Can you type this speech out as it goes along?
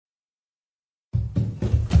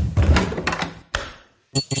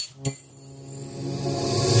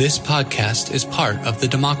This podcast is part of the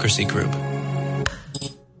Democracy Group.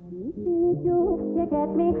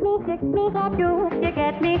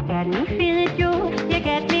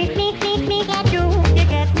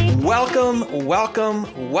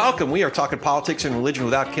 Welcome. We are talking politics and religion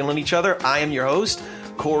without killing each other. I am your host,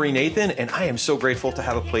 Corey Nathan, and I am so grateful to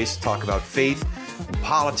have a place to talk about faith and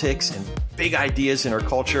politics and big ideas in our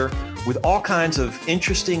culture with all kinds of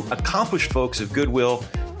interesting, accomplished folks of goodwill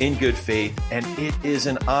in good faith. And it is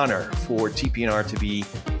an honor for TPNR to be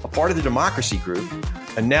a part of the Democracy Group,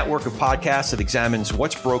 a network of podcasts that examines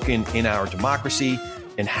what's broken in our democracy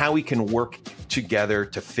and how we can work together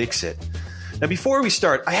to fix it. Now, before we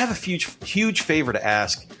start, I have a huge favor to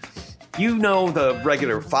ask. You know the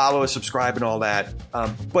regular follow, subscribe, and all that.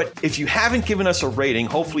 But if you haven't given us a rating,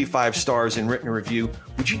 hopefully 5 stars and written a review,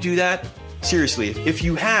 would you do that? Seriously, if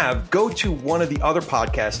you have, go to one of the other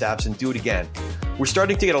podcast apps and do it again. We're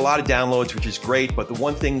starting to get a lot of downloads, which is great. But the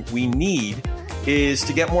one thing we need is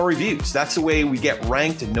to get more reviews. That's the way we get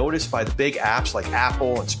ranked and noticed by the big apps like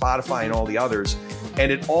Apple and Spotify and all the others.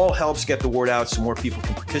 And it all helps get the word out so more people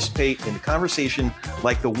can participate in the conversation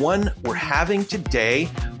like the one we're having today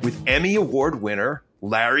with Emmy Award winner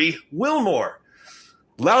Larry Wilmore.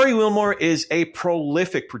 Larry Wilmore is a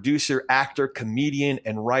prolific producer, actor, comedian,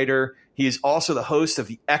 and writer. He is also the host of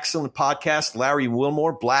the excellent podcast, Larry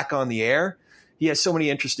Wilmore, Black on the Air. He has so many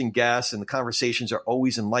interesting guests, and the conversations are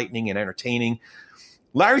always enlightening and entertaining.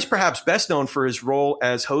 Larry's perhaps best known for his role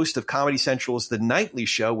as host of Comedy Central's The Nightly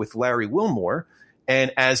Show with Larry Wilmore,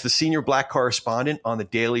 and as the senior Black correspondent on The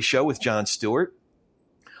Daily Show with Jon Stewart.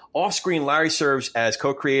 Off-screen, Larry serves as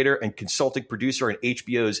co-creator and consulting producer on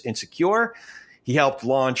HBO's Insecure. He helped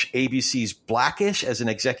launch ABC's Blackish as an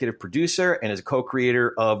executive producer and as a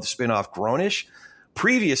co-creator of the spinoff Grownish.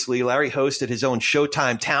 Previously, Larry hosted his own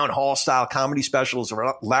Showtime town hall-style comedy specials,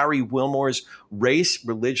 Larry Wilmore's Race,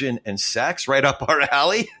 Religion, and Sex, right up our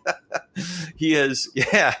alley. He has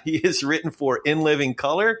written for In Living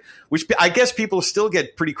Color, which I guess people still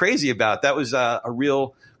get pretty crazy about. That was a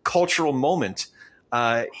real cultural moment.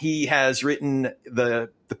 He has written the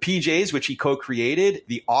PJs, which he co-created,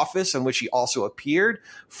 The Office, on which he also appeared,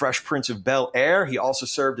 Fresh Prince of Bel-Air. He also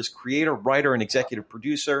served as creator, writer, and executive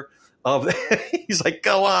producer of he's like,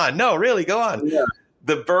 go on. No, really, go on. Yeah.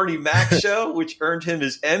 The Bernie Mac Show, which earned him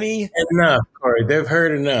his Emmy. Enough, Corey. They've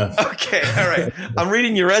heard enough. Okay, all right. I'm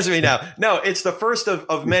reading your resume now. No, it's the first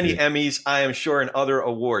of many Emmys, I am sure, and other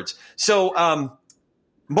awards. So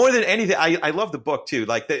more than anything, I love the book too.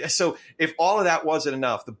 So if all of that wasn't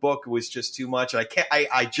enough, the book was just too much.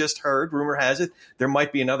 I just heard, rumor has it, there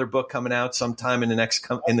might be another book coming out sometime in the next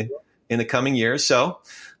in the coming years. So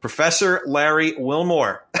Professor Larry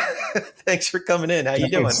Wilmore, thanks for coming in. How you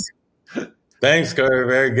doing? Thanks, Corey.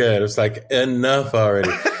 Very good. It's like enough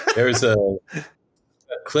already. There's a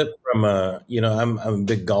clip from I'm a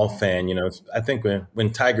big golf fan. I think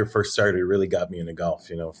when Tiger first started, it really got me into golf.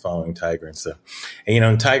 Following Tiger and stuff. And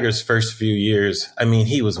in Tiger's first few years, I mean,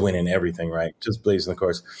 he was winning everything, right? Just blazing the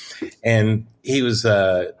course, and he was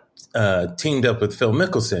teamed up with Phil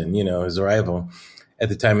Mickelson, his rival at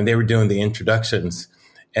the time, and they were doing the introductions.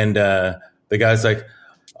 And the guy's like,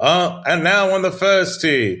 and now on the first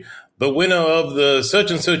tee, the winner of the such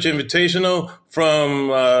and such invitational from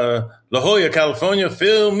La Jolla, California,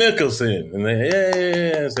 Phil Mickelson. And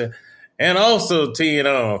they, and also teeing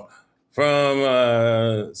off from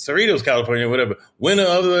Cerritos, California, whatever, winner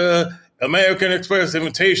of the American Express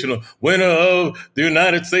Invitational, winner of the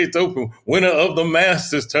United States Open, winner of the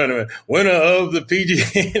Masters Tournament, winner of the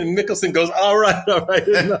PGA. And Mickelson goes, all right.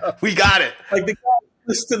 Enough. We got it. Like the guy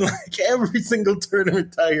listed like every single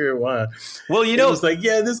tournament Tiger won. Well, it's like,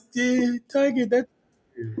 Tiger, that.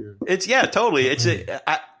 It's totally.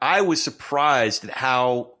 I was surprised at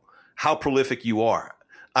how prolific you are.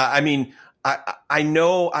 I mean, I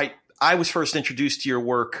know I was first introduced to your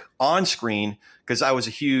work on screen because I was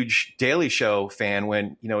a huge Daily Show fan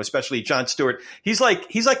when, especially Jon Stewart. He's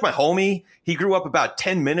like my homie. He grew up about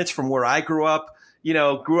 10 minutes from where I grew up.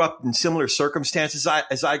 Grew up in similar circumstances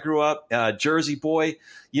as I grew up, Jersey boy,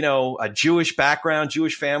 a Jewish background,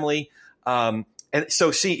 Jewish family. And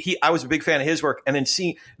so I was a big fan of his work. And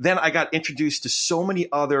then I got introduced to so many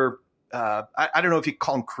other, I don't know if you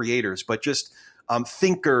call them creators, but just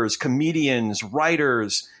thinkers, comedians,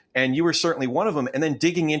 writers. And you were certainly one of them. And then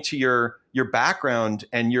digging into your background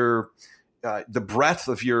and the breadth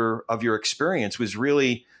of your experience was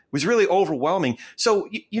really overwhelming. So,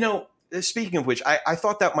 speaking of which, I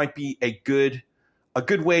thought that might be a good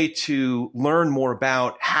way to learn more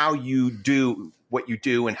about how you do what you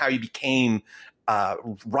do and how you became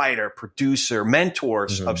writer, producer, mentor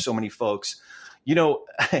of so many folks.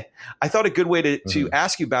 I thought a good way to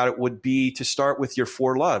ask you about it would be to start with your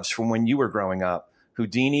four loves from when you were growing up: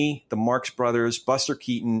 Houdini, the Marx Brothers, Buster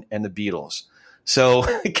Keaton, and the Beatles. So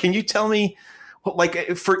can you tell me,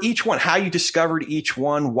 like, for each one, how you discovered each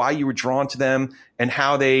one, why you were drawn to them, and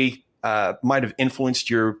how they might have influenced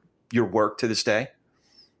your work to this day?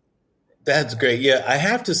 That's great. Yeah, I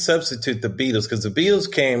have to substitute the Beatles because the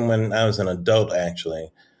Beatles came when I was an adult,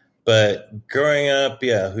 actually. But growing up,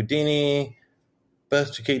 yeah, Houdini,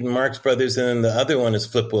 Buster Keaton, Marx Brothers, and then the other one is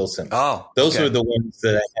Flip Wilson. Oh, those were the ones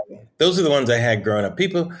that I had. Those are the ones I had growing up.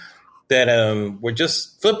 People that were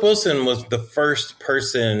just Flip Wilson was the first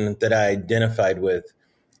person that I identified with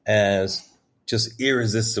as just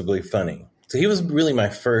irresistibly funny. So he was really my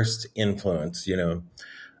first influence,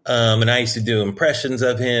 And I used to do impressions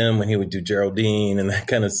of him when he would do Geraldine and that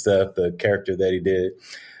kind of stuff, the character that he did.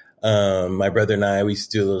 My brother and I, we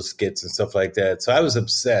used to do little skits and stuff like that. So I was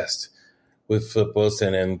obsessed with Flip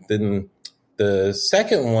Wilson. And then the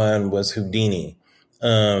second one was Houdini.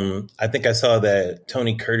 I think I saw that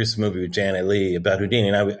Tony Curtis movie with Janet Leigh about Houdini.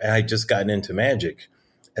 And I had just gotten into magic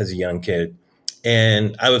as a young kid.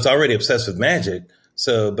 And I was already obsessed with magic.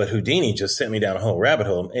 But Houdini just sent me down a whole rabbit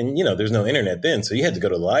hole. And, there's no internet then. So you had to go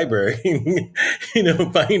to the library,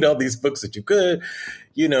 find all these books that you could.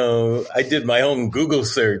 I did my own Google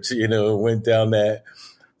search, went down that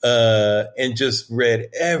and just read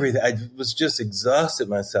everything. I was just exhausted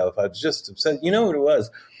myself. I was just obsessed. You know what it was?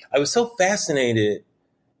 I was so fascinated,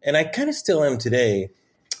 and I kind of still am today,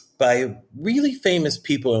 by really famous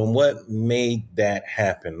people and what made that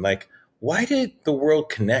happen. Like, why did the world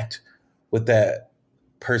connect with that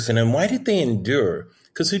person, and why did they endure?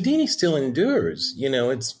 Because Houdini still endures.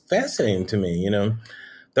 It's fascinating to me.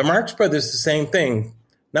 The Marx Brothers, the same thing,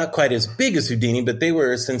 not quite as big as Houdini, but they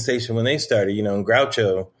were a sensation when they started. And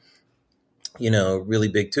Groucho, really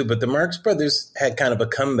big too. But the Marx Brothers had kind of a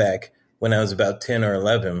comeback when I was about 10 or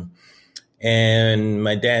 11, and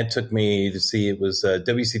my dad took me to see. It was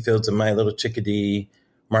W.C. Fields and My Little Chickadee,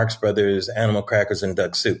 Marx Brothers, Animal Crackers, and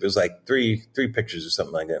Duck Soup. It was like three pictures or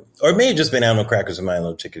something like that. Or it may have just been Animal Crackers and My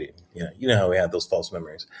Little Chickadee. You know how we have those false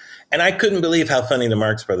memories. And I couldn't believe how funny the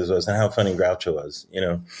Marx Brothers was and how funny Groucho was,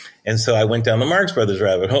 And so I went down the Marx Brothers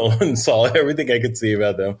rabbit hole and saw everything I could see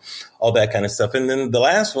about them, all that kind of stuff. And then the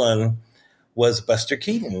last one was Buster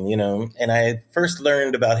Keaton, And I first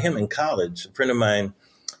learned about him in college. A friend of mine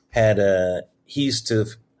he used to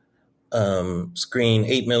screen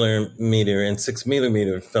 8mm and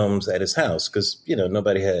 6mm films at his house because,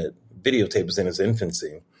 nobody had videotapes in his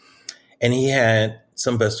infancy. And he had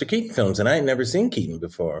some Buster Keaton films, and I had never seen Keaton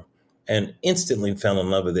before and instantly fell in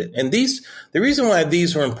love with it. And the reason why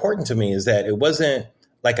these were important to me is that it wasn't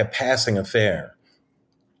like a passing affair.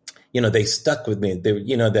 They stuck with me.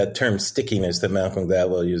 That term stickiness that Malcolm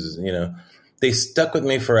Gladwell uses, they stuck with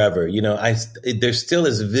me forever. They're still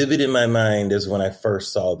as vivid in my mind as when I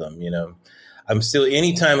first saw them. I'm still,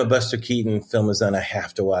 anytime a Buster Keaton film is on, I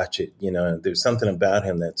have to watch it. There's something about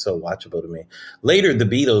him that's so watchable to me. Later, the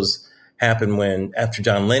Beatles happened after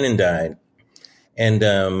John Lennon died. And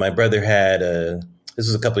my brother had, this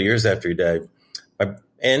was a couple of years after he died.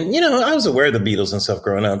 And, I was aware of the Beatles and stuff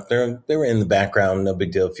growing up. They were in the background, no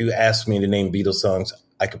big deal. If you asked me to name Beatles songs,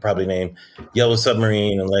 I could probably name Yellow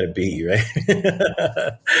Submarine and Let It Be, right?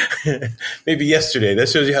 Maybe Yesterday. That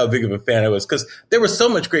shows you how big of a fan I was, because there was so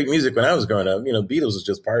much great music when I was growing up. Beatles was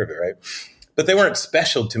just part of it, right? But they weren't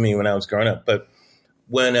special to me when I was growing up. But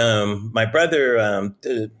when my brother,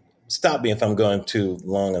 stop me if I'm going too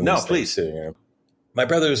long on this. No, please. Too, My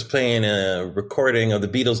brother was playing a recording of the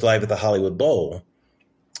Beatles live at the Hollywood Bowl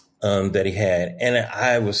that he had. And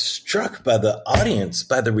I was struck by the audience,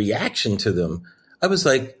 by the reaction to them. I was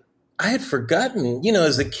like, I had forgotten,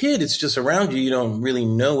 as a kid, it's just around you. You don't really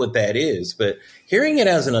know what that is. But hearing it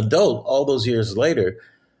as an adult all those years later,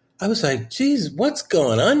 I was like, geez, what's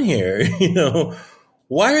going on here?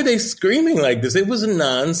 Why are they screaming like this? It was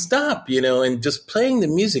nonstop, and just playing the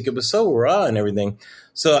music. It was so raw and everything.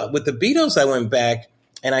 So with the Beatles, I went back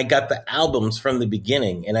and I got the albums from the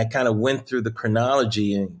beginning, and I kind of went through the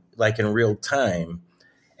chronology in real time.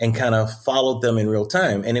 And kind of followed them in real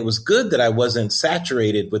time. And it was good that I wasn't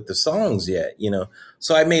saturated with the songs yet,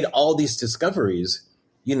 So I made all these discoveries,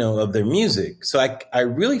 of their music. So I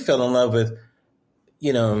really fell in love with,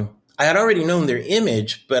 I had already known their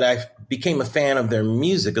image, but I became a fan of their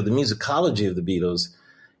music, of the musicology of the Beatles.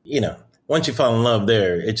 Once you fall in love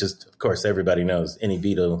there, it just, of course, everybody knows any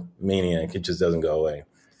Beatle maniac, it just doesn't go away.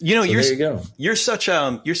 So there you go. You're such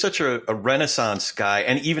a Renaissance guy,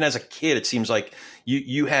 and even as a kid, it seems like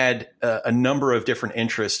you had a number of different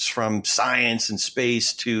interests, from science and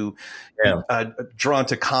space to drawn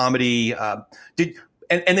to comedy.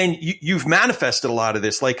 And then you've manifested a lot of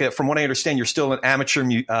this. Like from what I understand, you're still an amateur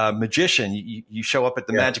magician. You show up at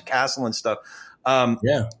the Magic Castle and stuff. I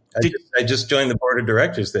just joined the board of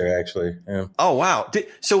directors there, actually. Yeah. Oh wow!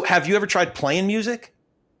 So have you ever tried playing music?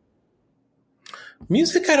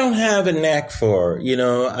 Music I don't have a knack for.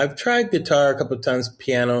 I've tried guitar a couple of times,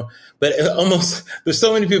 piano, but there's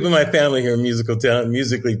so many people in my family who are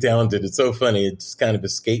musically talented. It's so funny. It just kind of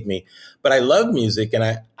escaped me. But I love music,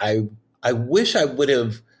 and I wish I would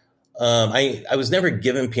have. I was never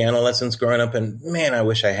given piano lessons growing up, and man, I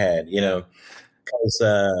wish I had. Because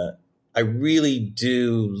I really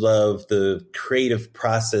do love the creative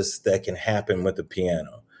process that can happen with the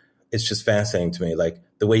piano. It's just fascinating to me, like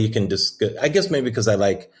the way you can I guess maybe because I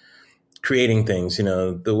like creating things,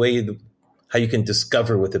 the way how you can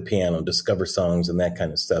discover with the piano, discover songs and that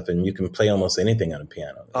kind of stuff. And you can play almost anything on a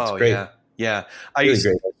piano. It's great. Yeah. Great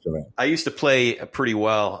instrument. I used to play pretty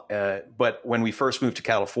well. But when we first moved to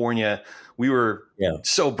California, we were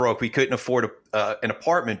so broke. We couldn't afford an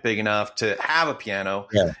apartment big enough to have a piano.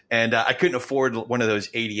 Yeah. And I couldn't afford one of those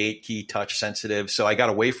 88 key touch sensitive. So I got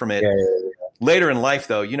away from it. Later in life,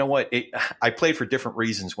 though, you know what? I played for different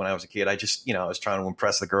reasons when I was a kid. I just, I was trying to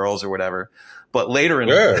impress the girls or whatever. But later in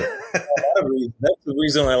life. That's the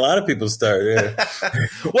reason why a lot of people start. Yeah.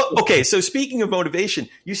 Well, okay. So speaking of motivation,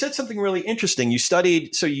 you said something really interesting. You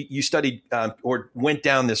studied or went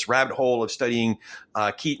down this rabbit hole of studying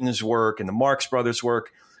Keaton's work and the Marx Brothers'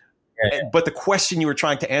 work. Yeah. But the question you were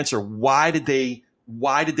trying to answer, why did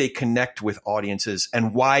they connect with audiences,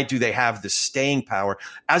 and why do they have the staying power,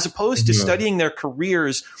 as opposed to studying their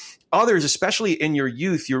careers? Others, especially in your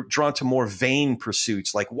youth, you're drawn to more vain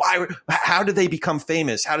pursuits. Like how did they become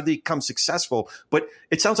famous? How did they become successful? But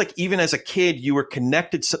it sounds like even as a kid, you were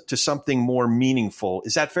connected to something more meaningful.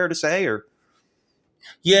 Is that fair to say? Or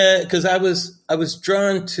yeah, because I was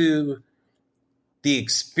drawn to the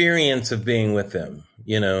experience of being with them,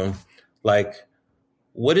 like,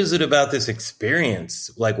 what is it about this experience?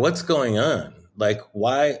 Like, what's going on? Like,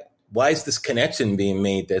 why is this connection being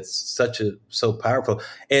made that's so powerful?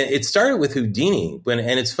 And it started with Houdini.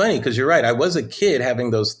 And it's funny because you're right. I was a kid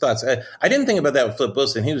having those thoughts. I didn't think about that with Flip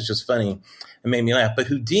Wilson. He was just funny and made me laugh. But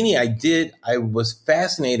Houdini, I was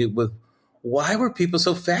fascinated with, why were people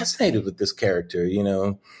so fascinated with this character?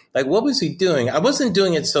 Like, what was he doing? I wasn't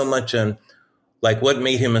doing it so much on like what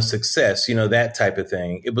made him a success, that type of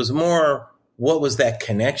thing. It was more, what was that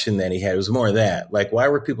connection that he had? It was more of that. Like, why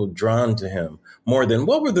were people drawn to him more than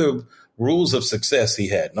what were the rules of success he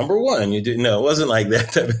had? Number one, it wasn't like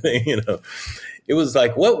that type of thing. It was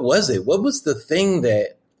like, what was it? What was the thing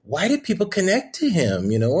why did people connect to him?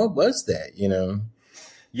 What was that,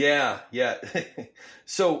 Yeah.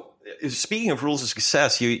 So speaking of rules of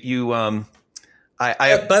success, by the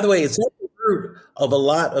way, it's not the root of a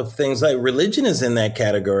lot of things. Like religion is in that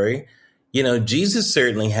category. Jesus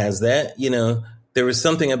certainly has that. There was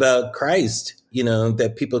something about Christ,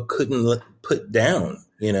 that people couldn't put down,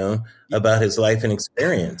 about his life and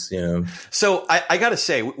experience, So I got to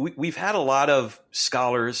say, we've had a lot of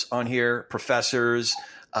scholars on here, professors,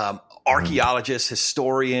 archaeologists,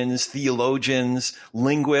 historians, theologians,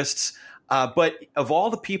 linguists. But of all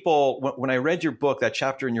the people, when I read your book, that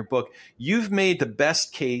chapter in your book, you've made the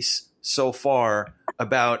best case so far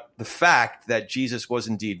about the fact that Jesus was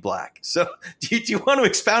indeed black. So do you want to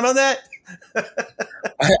expound on that?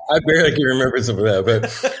 I barely can remember some of that, but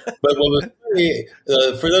what was funny,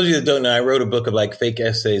 for those of you that don't know, I wrote a book of like fake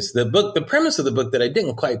essays. The premise of the book that I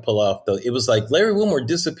didn't quite pull off, though, it was like Larry Wilmore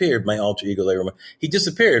disappeared, my alter ego Larry Wilmore. He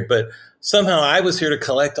disappeared, but somehow I was here to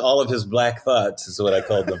collect all of his black thoughts, is what I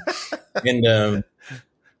called them.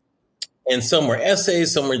 And some were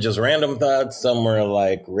essays, some were just random thoughts, some were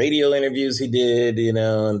like radio interviews he did,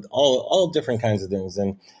 and all different kinds of things.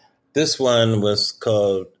 And this one was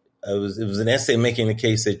called, it was an essay making the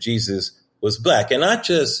case that Jesus was black, and not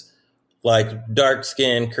just like dark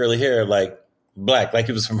skin, curly hair, like black, like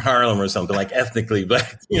he was from Harlem or something, like ethnically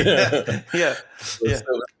black. Yeah. So it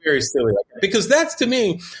was very silly. Because to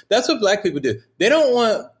me, that's what black people do. They don't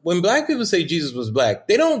want, when black people say Jesus was black,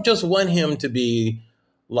 they don't just want him to be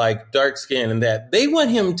like dark skin and that. They want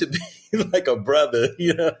him to be like a brother,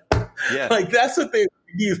 Yeah. Like that's what they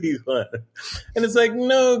really want. And it's like,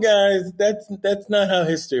 no, guys, that's not how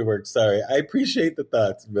history works. Sorry. I appreciate the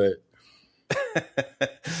thoughts, but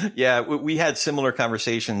Yeah, we had similar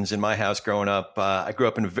conversations in my house growing up. I grew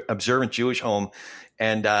up in an observant Jewish home,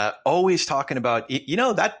 and always talking about,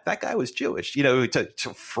 that guy was Jewish, to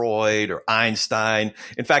Freud or Einstein.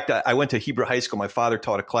 In fact, I went to Hebrew high school. My father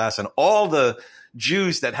taught a class on all the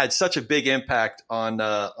Jews that had such a big impact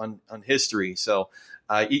on history. So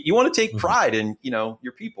you want to take pride in,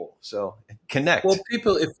 your people. So connect. Well,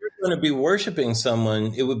 people, if you're going to be worshiping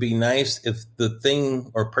someone, it would be nice if the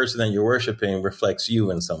thing or person that you're worshiping reflects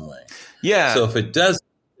you in some way. Yeah. So if it does,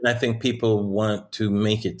 I think people want to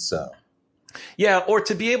make it so. Yeah. Or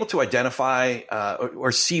to be able to identify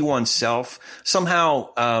or see oneself somehow.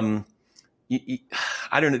 I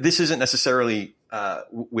don't know. This isn't necessarily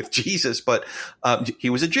with Jesus, but he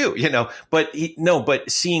was a Jew, but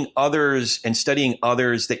seeing others and studying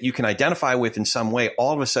others that you can identify with in some way,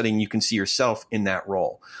 all of a sudden you can see yourself in that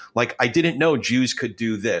role. Like, I didn't know Jews could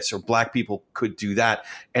do this or Black people could do that.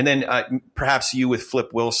 And then perhaps you with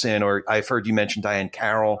Flip Wilson, or I've heard you mention Diane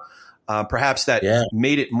Carroll, perhaps that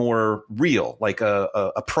made it more real, like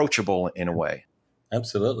approachable in a way.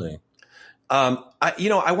 Absolutely.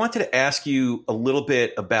 I wanted to ask you a little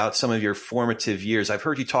bit about some of your formative years. I've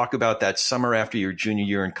heard you talk about that summer after your junior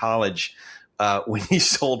year in college, when you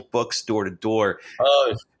sold books door to door. Oh,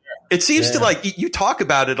 sure. It seems to, like, you talk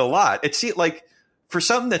about it a lot. It seems like, for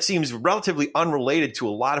something that seems relatively unrelated to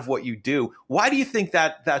a lot of what you do, why do you think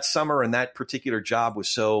that summer and that particular job was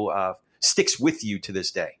so sticks with you to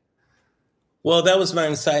this day? Well, that was my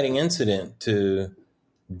inciting incident to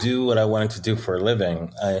do what I wanted to do for a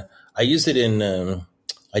living. I used it in,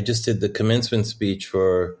 I just did the commencement speech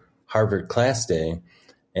for Harvard Class Day.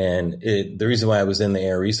 And the reason why I was in the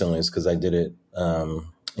air recently is because I did it,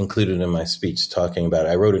 included in my speech talking about it.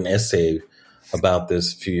 I wrote an essay about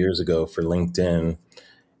this a few years ago for LinkedIn.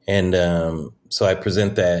 And so I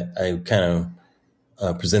present that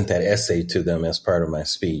essay to them as part of my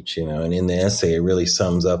speech, and in the essay, it really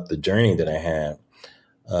sums up the journey that I had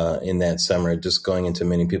in that summer, just going into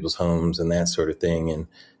many people's homes and that sort of thing, and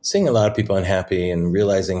seeing a lot of people unhappy and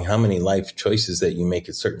realizing how many life choices that you make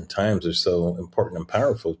at certain times are so important and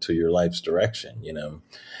powerful to your life's direction,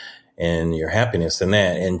 and your happiness in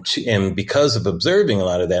that. And because of observing a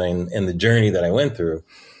lot of that and the journey that I went through,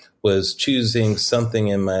 was choosing something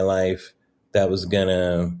in my life that was going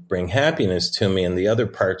to bring happiness to me. And the other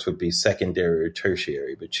parts would be secondary or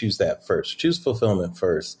tertiary, but choose that first. Choose fulfillment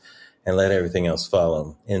first and let everything else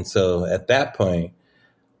follow. And so at that point,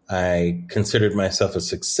 I considered myself a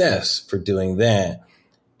success for doing that,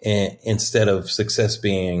 and instead of success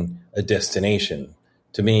being a destination.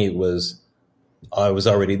 To me, I was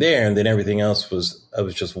already there, and then everything else I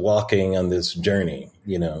was just walking on this journey,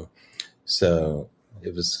 So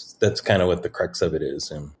that's kind of what the crux of it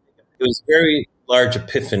is. And it was a very large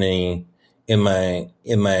epiphany in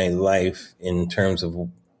my life in terms of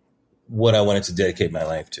what I wanted to dedicate my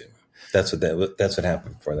life to. That's what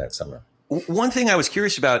happened for that summer. One thing I was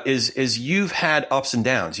curious about is you've had ups and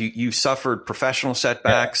downs. You suffered professional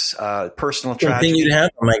setbacks, personal tragedy. Continue to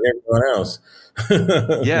happen like everyone else.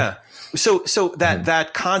 Yeah. So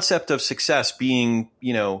that concept of success being,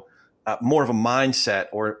 more of a mindset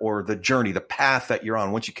or the journey, the path that you're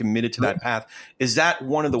on, once you committed to that path, is that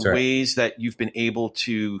one of the ways that you've been able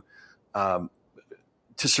to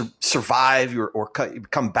survive or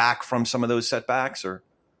come back from some of those setbacks? Or?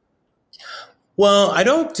 Well, I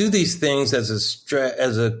don't do these things as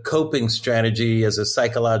a coping strategy, as a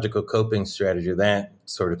psychological coping strategy, that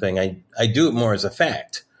sort of thing. I do it more as a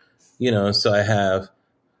fact, so I have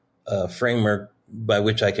a framework by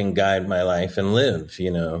which I can guide my life and live,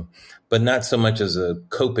 but not so much as a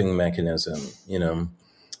coping mechanism,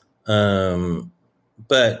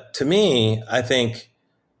 But to me, I think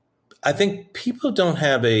people don't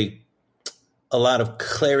have a lot of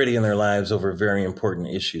clarity in their lives over very important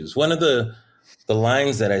issues. One of the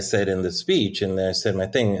lines that I said in the speech, and I said my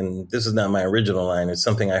thing, and this is not my original line, it's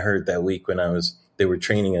something I heard that week when they were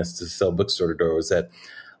training us to sell books door to door, was that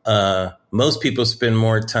most people spend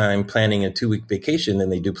more time planning a 2-week vacation than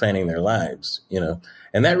they do planning their lives,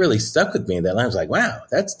 and that really stuck with me. That line was like, wow,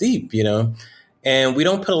 that's deep, and we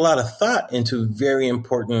don't put a lot of thought into very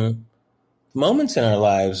important moments in our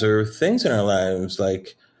lives or things in our lives.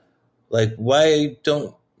 Like why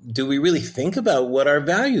do we really think about what our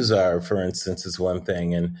values are, for instance, is one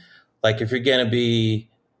thing. And like, if you're going to be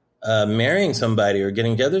marrying somebody or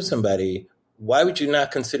getting together with somebody, why would you not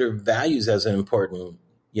consider values as an important,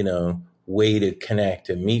 way to connect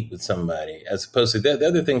and meet with somebody, as opposed to the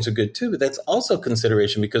other things are good too, but that's also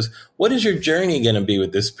consideration, because what is your journey going to be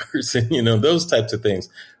with this person? Those types of things,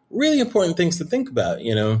 really important things to think about,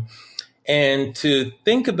 and to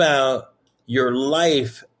think about your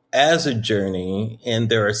life as a journey, and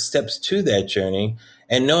there are steps to that journey,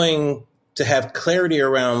 and knowing to have clarity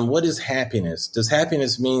around what is happiness. Does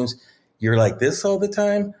happiness mean you're like this all the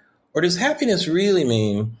time? Or does happiness really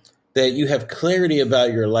mean that you have clarity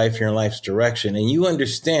about your life, your life's direction, and you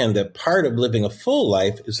understand that part of living a full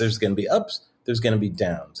life is there's going to be ups, there's going to be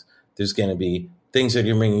downs. There's going to be things that are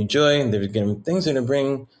going to bring you joy, and there's going to be things that are going to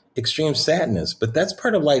bring extreme sadness. But that's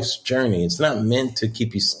part of life's journey. It's not meant to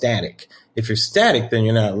keep you static. If you're static, then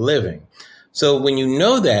you're not living. So when you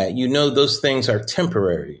know that, you know those things are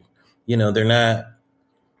temporary. They're not,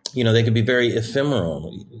 they can be very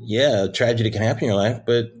ephemeral. Yeah, a tragedy can happen in your life,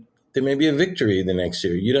 but there may be a victory the next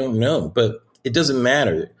year. You don't know, but it doesn't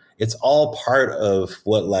matter. It's all part of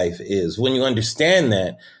what life is. When you understand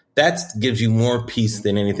that, that gives you more peace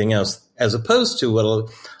than anything else, as opposed to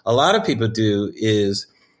what a lot of people do is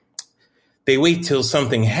they wait till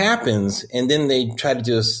something happens and then they try to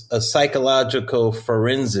do a psychological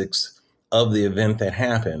forensics of the event that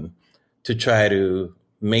happened to try to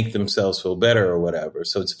make themselves feel better or whatever.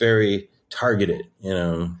 So it's very targeted,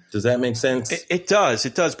 Does that make sense? It does.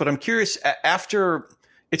 But I'm curious, after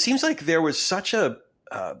it seems like there was such a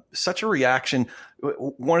reaction.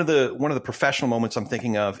 One of the professional moments I'm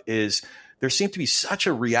thinking of is there seemed to be such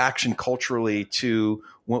a reaction culturally to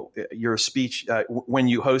your speech when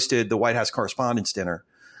you hosted the White House Correspondents' Dinner.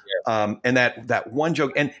 Yeah. And that one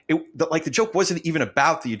joke, and the joke wasn't even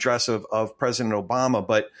about the address of President Obama,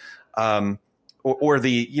 but or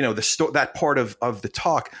that part of the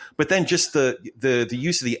talk, but then just the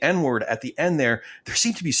use of the N-word at the end there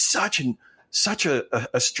seemed to be such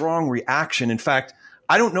a strong reaction. In fact,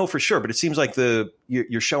 I don't know for sure, but it seems like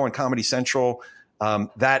your show on Comedy Central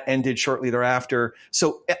that ended shortly thereafter.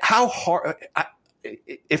 So how hard,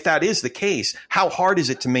 if that is the case, how hard is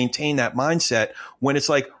it to maintain that mindset when it's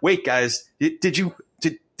like, wait, guys, did you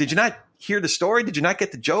not hear the story? Did you not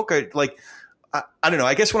get the joke? I don't know.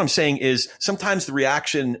 I guess what I'm saying is sometimes the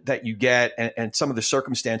reaction that you get and some of the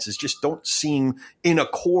circumstances just don't seem in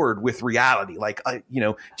accord with reality. Do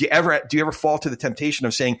you ever fall to the temptation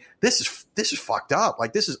of saying, this is fucked up.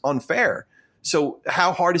 This is unfair. So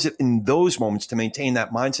how hard is it in those moments to maintain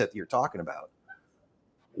that mindset that you're talking about?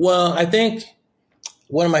 Well, I think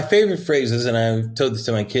one of my favorite phrases, and I've told this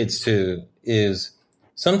to my kids too, is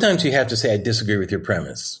sometimes you have to say, I disagree with your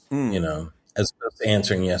premise, as opposed to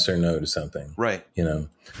answering yes or no to something. Right.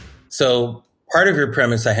 So part of your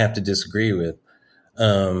premise I have to disagree with.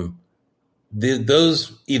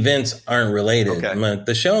 Those events aren't related. Okay.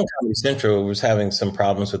 The show on Comedy Central was having some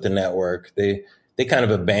problems with the network. They kind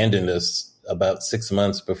of abandoned us about 6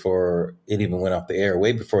 months before it even went off the air,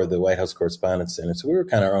 way before the White House Correspondents' Dinner. So we were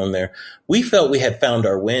kind of on there. We felt we had found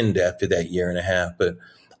our wind after that year and a half, but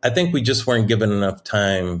I think we just weren't given enough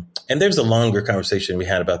time. And there's a longer conversation we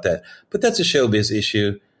had about that, but that's a showbiz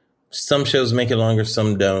issue. Some shows make it longer,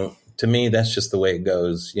 some don't. To me, that's just the way it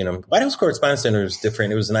goes. White House Correspondents' Dinner is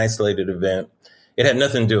different. It was an isolated event. It had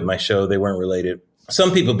nothing to do with my show. They weren't related.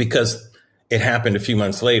 Some people, because it happened a few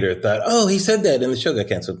months later, thought, oh, he said that and the show got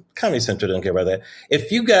canceled. Comedy Central doesn't care about that.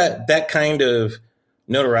 If you got that kind of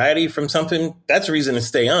notoriety from something, that's a reason to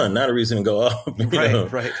stay on, not a reason to go off.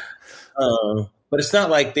 Right. But it's not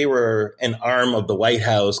like they were an arm of the White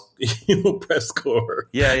House press corps.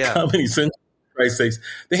 Yeah. Comedy Central, for Christ's sakes.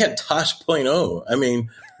 They had Tosh.0. I mean,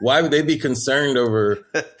 why would they be concerned over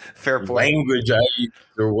fair point language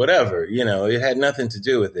or whatever? It had nothing to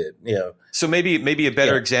do with it. So maybe a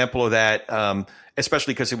better example of that,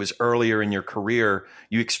 especially because it was earlier in your career,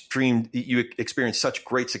 you experienced such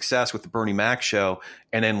great success with the Bernie Mac show,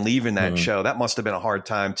 and then leaving that show, that must have been a hard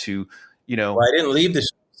time to, Well, I didn't leave the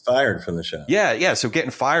show. Fired from the show. Yeah. So getting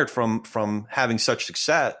fired from having such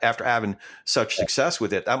success, after having such success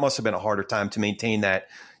with it, that must have been a harder time to maintain that,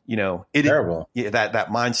 terrible. That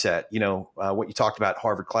mindset, what you talked about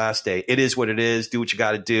Harvard class day. It is what it is. Do what you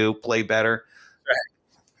got to do. Play better.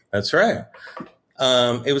 That's right.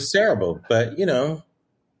 It was terrible. But,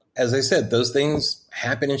 as I said, those things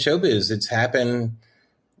happen in showbiz. It's happened.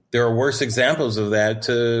 There are worse examples of that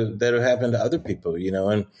that have happened to other people,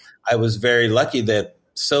 and I was very lucky that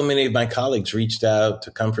so many of my colleagues reached out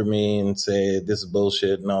to comfort me and say, this is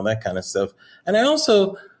bullshit and all that kind of stuff. And I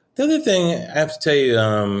also, the other thing I have to tell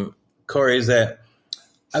you, Corey, is that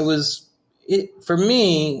for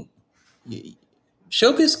me,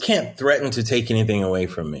 showbiz can't threaten to take anything away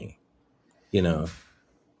from me.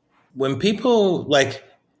 When people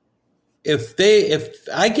if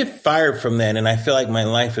I get fired from that and I feel like my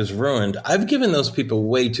life is ruined, I've given those people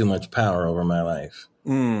way too much power over my life.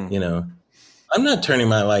 I'm not turning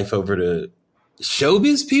my life over to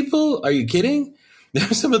showbiz people. Are you kidding? They're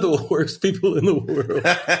some of the worst people in the world.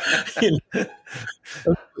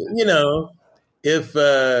 you know, if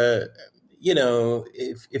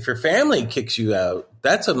if your family kicks you out,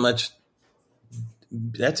 that's a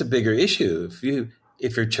bigger issue.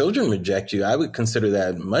 If your children reject you, I would consider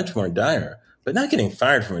that much more dire. But not getting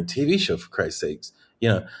fired from a TV show, for Christ's sakes.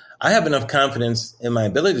 I have enough confidence in my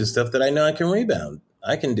ability to stuff that I know I can rebound.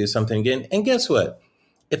 I can do something again. And guess what?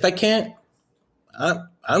 If I can't,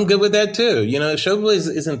 I'm good with that too. Showbiz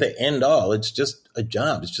isn't the end all. It's just a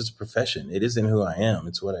job. It's just a profession. It isn't who I am.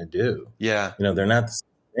 It's what I do. Yeah. They're not the same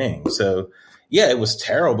thing. So yeah, it was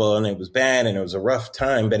terrible and it was bad and it was a rough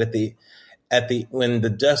time. But when the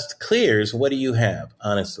dust clears, what do you have?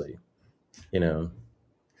 Honestly, I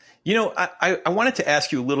wanted to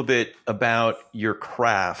ask you a little bit about your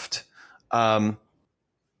craft.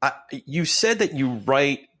 You said that you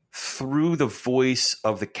write through the voice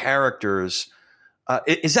of the characters.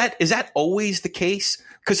 Is that always the case?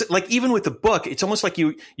 Because even with the book, it's almost like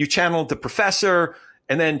you channeled the professor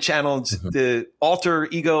and then channeled the alter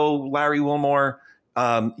ego, Larry Wilmore.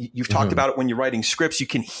 You've talked about it when you're writing scripts. You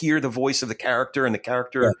can hear the voice of the character and the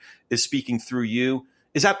character is speaking through you.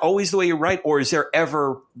 Is that always the way you write, or is there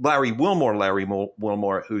ever Larry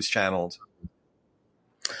Wilmore who's channeled?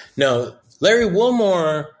 No, Larry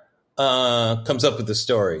Wilmore comes up with the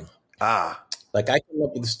story. Like I come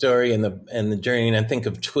up with the story and the journey, and I think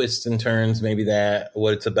of twists and turns, maybe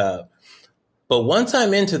what it's about. But once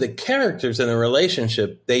I'm into the characters and the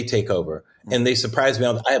relationship, they take over and they surprise me.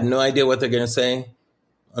 I have no idea what they're going to say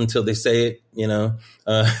until they say it.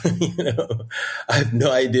 I have no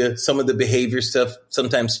idea. Some of the behavior stuff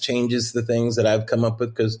sometimes changes the things that I've come up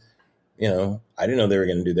with because, I didn't know they were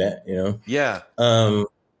going to do that. Yeah.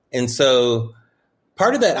 And so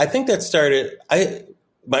part of that, I think that started.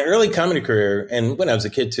 My early comedy career, and when I was a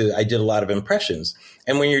kid too, I did a lot of impressions.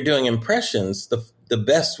 And when you're doing impressions, the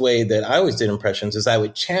best way that I always did impressions is I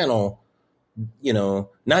would channel,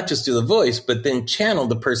 not just do the voice, but then channel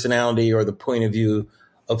the personality or the point of view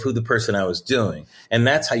of who the person I was doing. And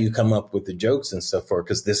that's how you come up with the jokes and stuff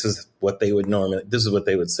because this is what they would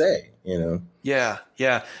say, Yeah.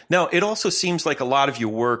 Yeah. Now, it also seems like a lot of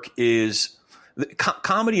your work is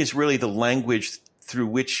comedy is really the language through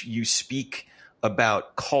which you speak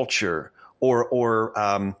about culture or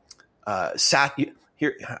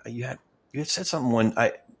here you had said something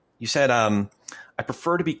you said I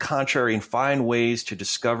prefer to be contrary and find ways to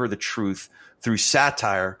discover the truth through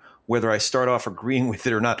satire, whether I start off agreeing with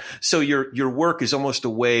it or not. So your work is almost a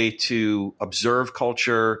way to observe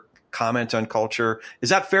culture, comment on culture. Is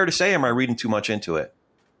that fair to say? Am I reading too much into it?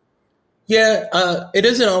 Yeah, it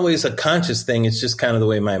isn't always a conscious thing. It's just kind of the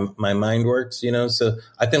way my mind works, So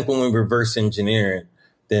I think when we reverse engineer it,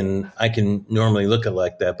 then I can normally look at it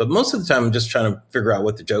like that. But most of the time, I'm just trying to figure out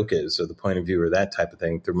what the joke is or the point of view or that type of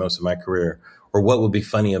thing through most of my career, or what would be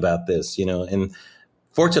funny about this, And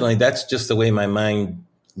fortunately, that's just the way my mind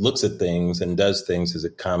looks at things and does things as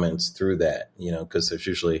it comments through that, because there's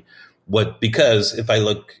usually because if I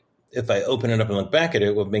open it up and look back at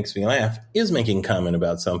it, what makes me laugh is making comment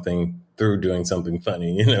about something through doing something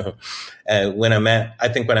funny, when I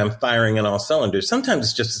think when I'm firing on all cylinders, sometimes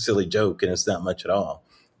it's just a silly joke and it's not much at all,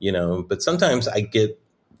 but sometimes I get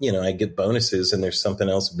bonuses and there's something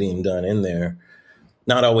else being done in there.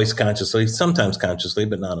 Not always consciously, sometimes consciously,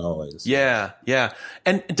 but not always. Yeah. Yeah.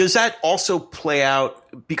 And does that also play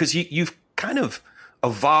out because you've kind of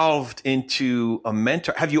evolved into a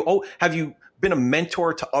mentor? Have you been a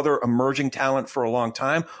mentor to other emerging talent for a long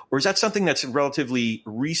time, or is that something that's relatively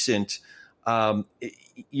recent? And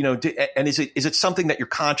is it something that you're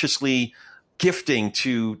consciously gifting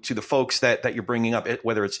to the folks that you're bringing up,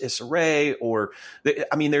 whether it's Issa Rae or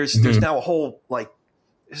there's now a whole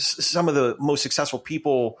some of the most successful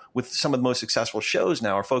people with some of the most successful shows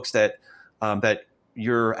now are folks that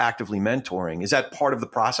you're actively mentoring. Is that part of the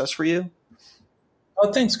process for you?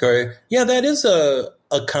 Oh, thanks, Corey. Yeah, that is a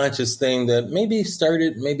conscious thing that maybe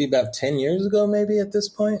started about 10 years ago, maybe at this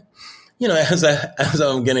point. As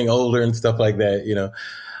I'm getting older and stuff like that,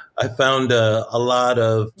 I found a lot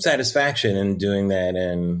of satisfaction in doing that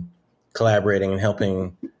and collaborating and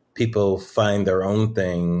helping people find their own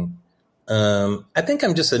thing. I think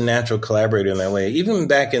I'm just a natural collaborator in that way. Even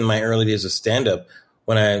back in my early days of stand-up,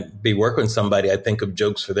 when I'd be working with somebody, I'd think of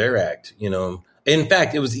jokes for their act, In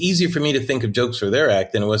fact, it was easier for me to think of jokes for their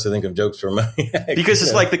act than it was to think of jokes for my act. Because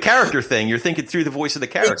it's like the character thing. You're thinking through the voice of the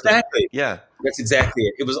character. Exactly. Yeah. That's exactly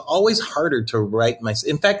it. It was always harder to write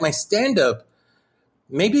in fact, my stand-up,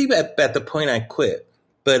 maybe at the point I quit,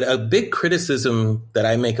 but a big criticism that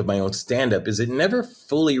I make of my own stand-up is it never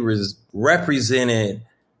fully represented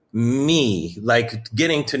me, like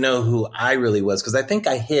getting to know who I really was. Cause I think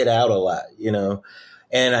I hid out a lot,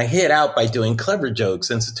 and I hid out by doing clever jokes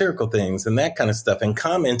and satirical things and that kind of stuff and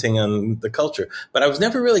commenting on the culture. But I was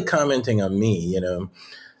never really commenting on me,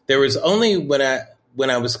 There was only when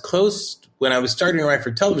I was starting to write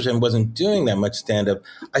for television, wasn't doing that much stand-up,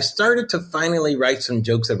 I started to finally write some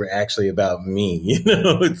jokes that were actually about me.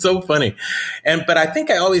 It's so funny. But I think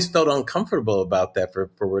I always felt uncomfortable about that for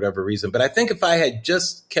whatever reason. But I think if I had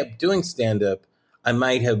just kept doing stand-up, I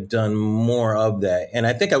might have done more of that. And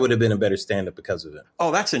I think I would have been a better stand-up because of it.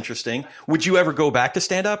 Oh, that's interesting. Would you ever go back to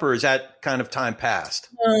stand-up, or is that kind of time past?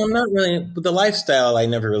 No, not really. But the lifestyle I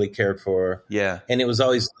never really cared for. Yeah. And it was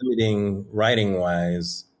always limiting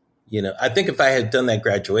writing-wise. I think if I had done that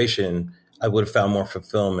graduation, I would have found more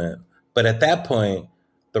fulfillment. But at that point,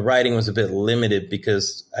 the writing was a bit limited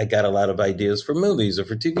because I got a lot of ideas for movies or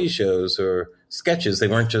for TV shows or sketches. They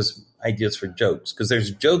weren't just ideas for jokes, because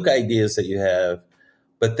there's joke ideas that you have,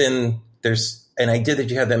 but then there's an idea that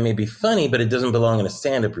you have that may be funny, but it doesn't belong in a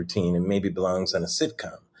stand-up routine. It maybe belongs on a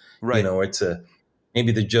sitcom, right? Or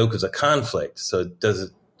maybe the joke is a conflict. So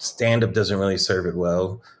stand-up doesn't really serve it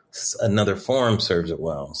well. Another form serves it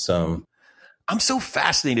well. So I'm so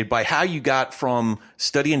fascinated by how you got from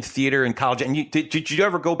studying theater in college. And did you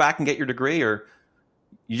ever go back and get your degree, or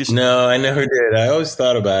you just? No, I never did. I always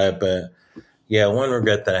thought about it, but yeah, one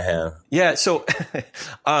regret that I have. Yeah. So,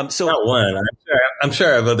 not one. I'm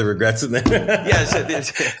sure I have other regrets in there. Yes.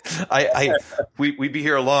 We'd be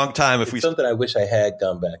here a long time if it's something I wish I had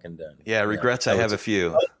gone back and done. Yeah. Regrets. I have a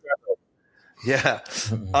few. Yeah.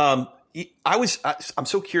 I'm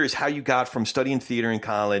so curious how you got from studying theater in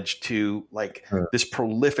college to this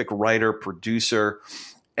prolific writer, producer.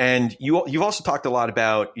 And you've also talked a lot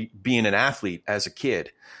about being an athlete as a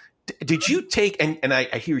kid. Did you take, and I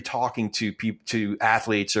hear you talking to people, to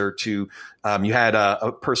athletes, or to, you had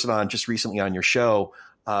a person on just recently on your show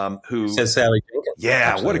who says Sally Jenkins.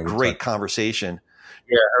 Yeah. Absolutely. What a great conversation.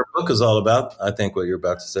 Yeah. Her book is all about, I think, what you're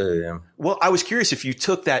about to say. Yeah. Well, I was curious if you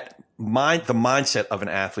took the mindset of an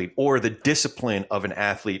athlete or the discipline of an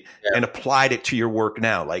athlete and applied it to your work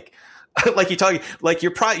now.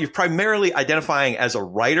 You're primarily identifying as a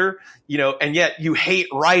writer, and yet you hate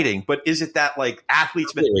writing. But is it that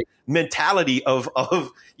athlete's mentality of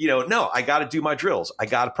no, I got to do my drills, I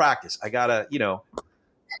got to practice, I got to,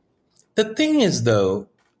 The thing is, though,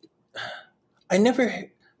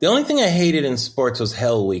 the only thing I hated in sports was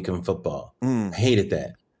Hell Week in football. I hated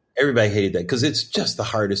that. Everybody hated that because it's just the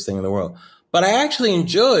hardest thing in the world. But I actually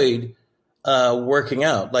enjoyed working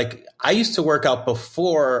out. I used to work out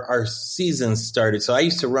before our season started. So I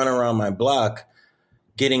used to run around my block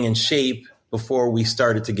getting in shape before we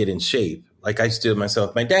started to get in shape. I used to do it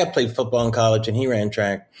myself. My dad played football in college and he ran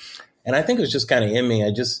track. And I think it was just kind of in me.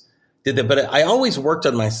 I just did that. But I always worked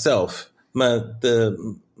on myself. My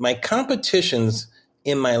competitions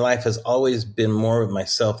in my life has always been more with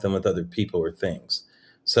myself than with other people or things.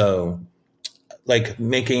 So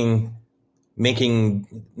making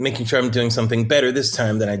sure I'm doing something better this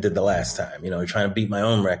time than I did the last time, trying to beat my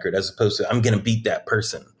own record as opposed to I'm going to beat that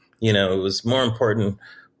person. It was more important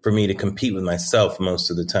for me to compete with myself most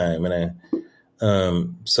of the time.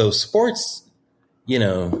 And so sports, it's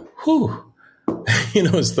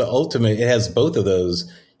the ultimate. It has both of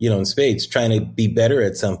those, in spades, trying to be better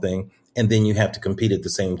at something. And then you have to compete at the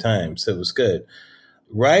same time. So it was good.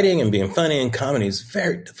 Writing and being funny and comedy is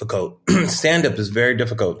very difficult. Stand-up is very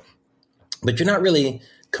difficult. But you're not really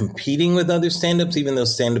competing with other stand-ups, even though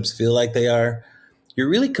stand-ups feel like they are. You're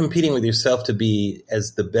really competing with yourself to be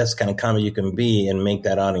as the best kind of comedy you can be and make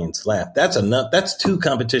that audience laugh. That's enough. That's two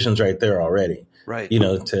competitions right there already. Right.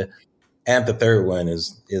 To add the third one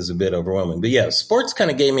is a bit overwhelming. But yeah, sports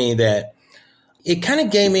kind of gave me that. It kind of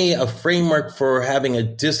gave me a framework for having a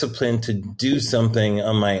discipline to do something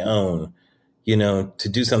on my own, to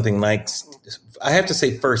do something like, I have to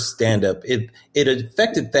say first stand-up. It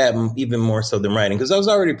affected that even more so than writing, because I was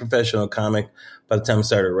already a professional comic by the time I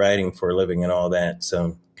started writing for a living and all that.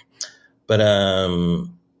 So, but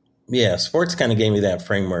sports kind of gave me that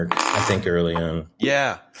framework, I think, early on.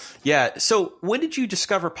 Yeah. Yeah. So when did you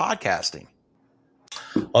discover podcasting?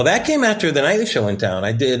 Well, that came after The Nightly Show went down.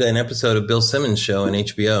 I did an episode of Bill Simmons' show on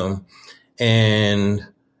HBO, and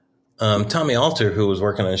Tommy Alter, who was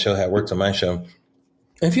working on the show, had worked on my show.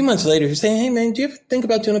 And a few months later, he was saying, "Hey, man, do you ever think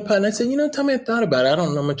about doing a pod?" And I said, Tommy, I thought about it. I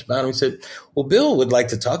don't know much about him. He said, "Well, Bill would like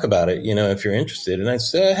to talk about it, if you're interested." And I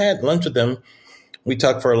said, I had lunch with him. We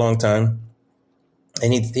talked for a long time.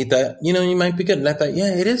 And he thought, you might be good. And I thought,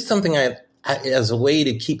 yeah, it is something as a way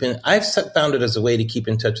to keep in, I've found it as a way to keep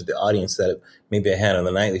in touch with the audience that maybe I had on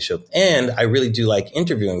The Nightly Show. And I really do like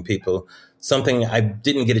interviewing people. something I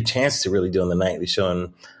didn't get a chance to really do on the nightly show.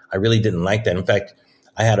 And I really didn't like that. In fact,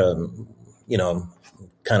 I had a,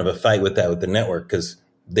 kind of a fight with that with the network because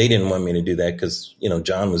they didn't want me to do that because,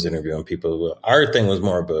 John was interviewing people. Our thing was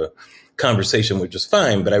more of a conversation, which was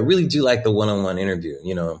fine. But I really do like the one-on-one interview,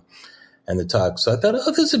 and the talk. So I thought,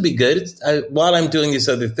 this would be good. While I'm doing these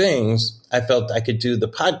other things, I felt I could do the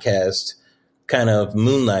podcast kind of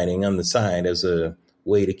moonlighting on the side as a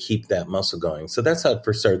way to keep that muscle going. So that's how it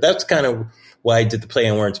first started. That's kind of why I did the play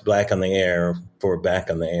on words, black on the air for back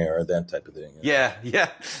on the air, or that type of thing. Yeah.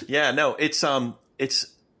 No, it's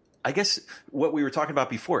I guess what we were talking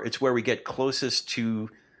about before, it's where we get closest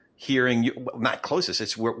to hearing you. Well, not closest.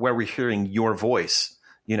 It's where we're hearing your voice,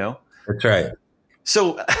 That's right.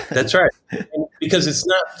 So that's right. Because it's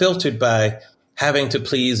not filtered by having to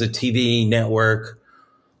please a TV network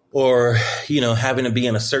or, having to be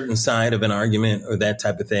on a certain side of an argument or that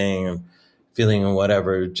type of thing, or feeling or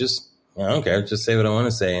whatever. Just, I don't care. Just say what I want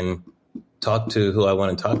to say and talk to who I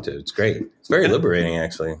want to talk to. It's great. It's very liberating,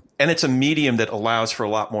 actually. And it's a medium that allows for a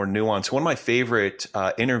lot more nuance. One of my favorite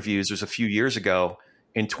interviews was a few years ago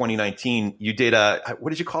in 2019. You did what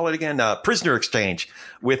did you call it again? Prisoner Exchange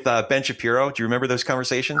with Ben Shapiro. Do you remember those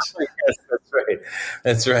conversations? Oh, yes, that's right.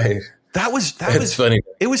 That's right. That was funny.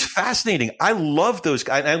 It was fascinating. I love those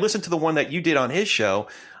guys. I listened to the one that you did on his show.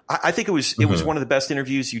 I think it was one of the best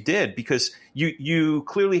interviews you did because you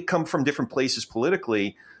clearly come from different places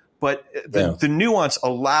politically, but the nuance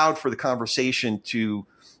allowed for the conversation to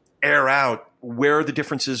air out where the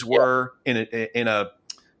differences were in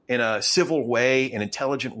a civil way, an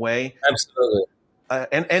intelligent way. Absolutely.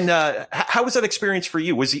 How was that experience for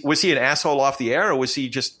you? Was he an asshole off the air, or was he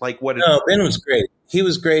just like what? No, Ben was great. He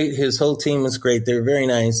was great. His whole team was great. They were very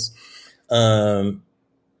nice.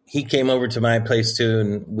 He came over to my place too,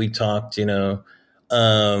 and we talked. I'd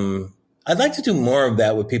like to do more of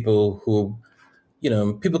that with people who,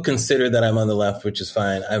 people consider that I'm on the left, which is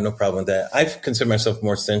fine. I have no problem with that. I consider myself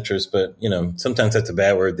more centrist, but sometimes that's a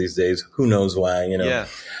bad word these days. Who knows why? Yeah.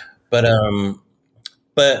 But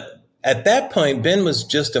at that point, Ben was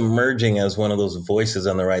just emerging as one of those voices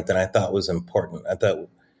on the right that I thought was important. I thought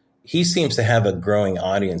he seems to have a growing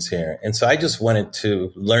audience here. And so I just wanted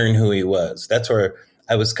to learn who he was. That's where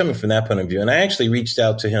I was coming from, that point of view. And I actually reached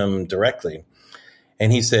out to him directly.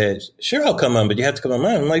 And he said, sure, I'll come on, but you have to come on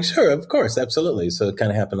mine. I'm like, sure, of course, absolutely. So it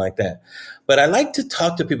kind of happened like that. But I like to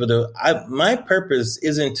talk to people. My purpose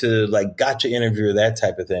isn't to like gotcha interview or that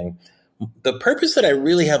type of thing. The purpose that I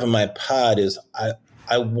really have in my pod is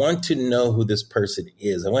I want to know who this person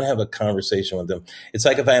is. I want to have a conversation with them. It's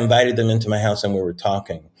like if I invited them into my house and we were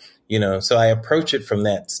talking, so I approach it from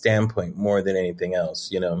that standpoint more than anything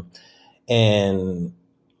else, and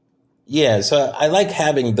yeah, so I like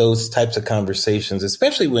having those types of conversations,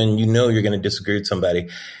 especially when you're going to disagree with somebody.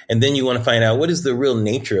 And then you want to find out what is the real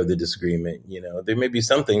nature of the disagreement. There may be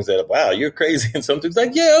some things that, wow, you're crazy. And some things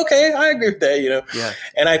like, yeah, okay, I agree with that, Yeah.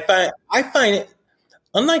 And I find it,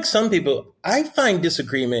 unlike some people, I find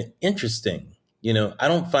disagreement interesting. I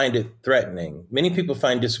don't find it threatening. Many people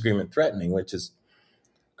find disagreement threatening, which is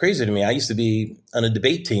crazy to me. I used to be on a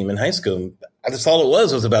debate team in high school. That's all it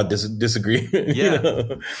was about disagreement.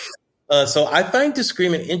 Yeah. So I find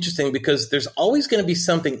disagreement interesting because there's always going to be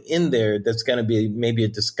something in there that's going to be maybe a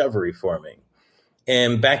discovery for me.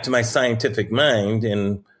 And back to my scientific mind,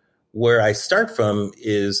 and where I start from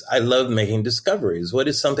is I love making discoveries. What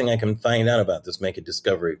is something I can find out about this, make a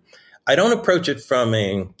discovery? I don't approach it from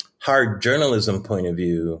a hard journalism point of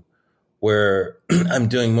view where I'm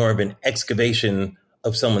doing more of an excavation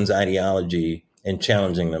of someone's ideology and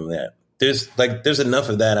challenging them that. There's enough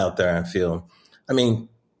of that out there, I feel. I mean,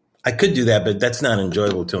 I could do that, but that's not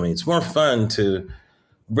enjoyable to me. It's more fun to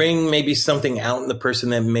bring maybe something out in the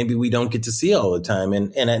person that maybe we don't get to see all the time.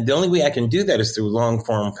 And the only way I can do that is through long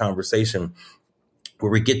form conversation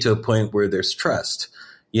where we get to a point where there's trust,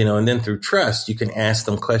 and then through trust, you can ask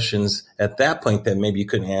them questions at that point that maybe you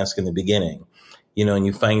couldn't ask in the beginning, and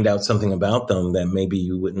you find out something about them that maybe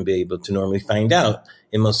you wouldn't be able to normally find out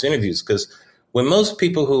in most interviews. Because when most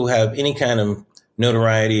people who have any kind of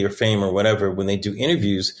notoriety or fame or whatever, when they do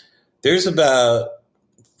interviews, there's about,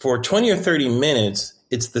 for 20 or 30 minutes,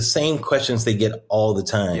 it's the same questions they get all the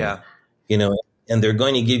time. Yeah. And they're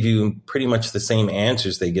going to give you pretty much the same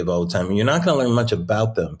answers they give all the time. And you're not going to learn much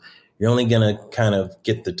about them. You're only going to kind of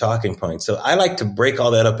get the talking points. So I like to break all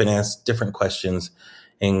that up and ask different questions.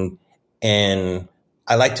 And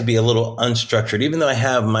I like to be a little unstructured. Even though I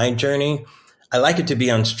have my journey, I like it to be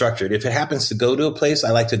unstructured. If it happens to go to a place, I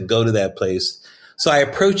like to go to that place. So I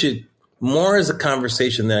approach it more as a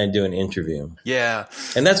conversation than I do an interview. Yeah.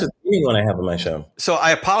 And that's what I mean when I have on my show. So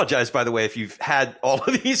I apologize, by the way, if you've had all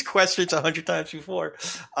of these questions 100 times before.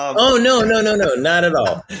 Oh, no, not at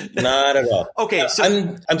all. Not at all. Okay. So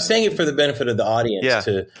I'm saying it for the benefit of the audience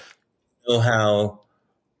to know how,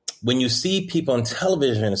 when you see people on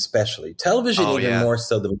television, especially television, more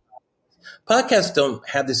so than podcasts don't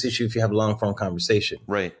have this issue if you have a long form conversation.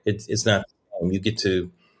 Right. It's not, you get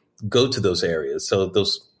to go to those areas. So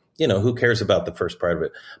those, who cares about the first part of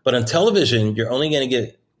it? But on television, you're only going to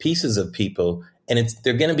get pieces of people, and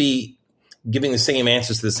they're going to be giving the same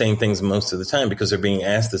answers to the same things most of the time because they're being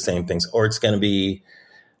asked the same things. Or it's going to be,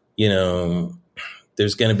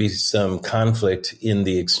 there's going to be some conflict in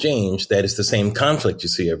the exchange that is the same conflict you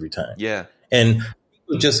see every time. Yeah. And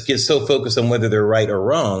people just get so focused on whether they're right or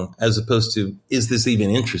wrong, as opposed to, is this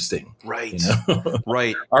even interesting? Right.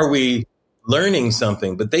 Right. Are we learning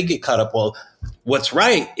something? But they get caught up, well, what's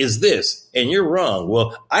right is this, and you're wrong.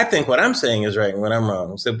 Well, I think what I'm saying is right and what I'm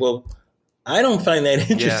wrong. I said, well, I don't find that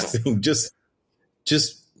interesting.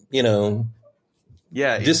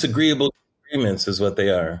 Yeah. Disagreeable agreements is what they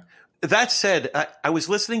are. That said, I was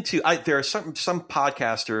listening to, there are some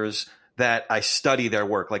podcasters that I study their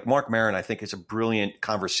work. Like Mark Maron, I think, is a brilliant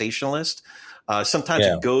conversationalist. Sometimes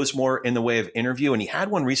it goes more in the way of interview. And he had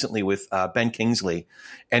one recently with Ben Kingsley,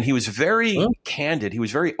 and he was very candid. He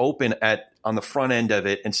was very open on the front end of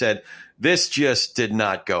it and said, this just did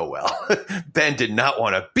not go well. Ben did not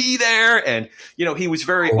want to be there. And, he was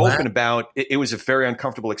very open about it. It was a very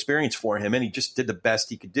uncomfortable experience for him, and he just did the best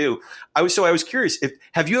he could do. I was curious,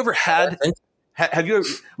 have you ever had,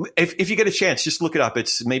 if you get a chance, just look it up.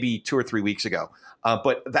 It's maybe 2 or 3 weeks ago.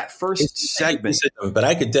 But that first segment, but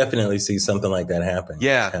I could definitely see something like that happen.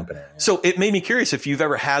 Happening. So it made me curious if you've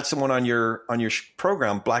ever had someone on your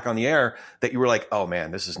program, Black on the Air, that you were like, oh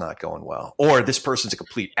man, this is not going well, or this person's a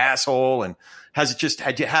complete asshole. And had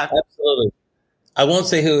you had? Absolutely. I won't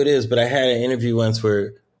say who it is, but I had an interview once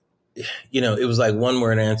where, it was like one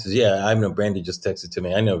word answers. Yeah, I know Brandy just texted to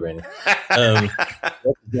me. I know Brandy. That's exactly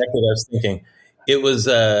what I was thinking. It was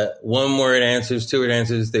 1 word answers, 2 word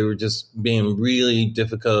answers. They were just being really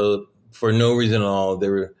difficult for no reason at all. They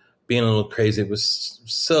were being a little crazy. It was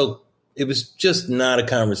just not a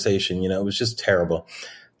conversation. It was just terrible.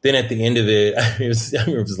 Then at the end of it, I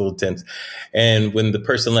remember it was a little tense. And when the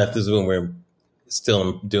person left, this is when we're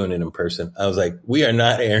still doing it in person. I was like, we are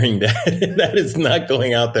not airing that. That is not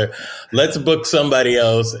going out there. Let's book somebody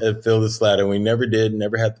else and fill the slot. And we never did,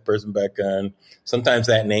 never had the person back on. Sometimes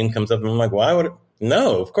that name comes up and I'm like, why would it?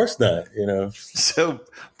 No, of course not. So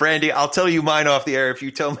Brandy, I'll tell you mine off the air if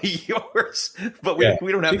you tell me yours, but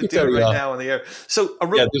we don't have to do it right now on the air. So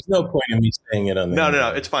there's no point in me saying it on the air. No,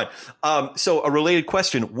 it's fine. So a related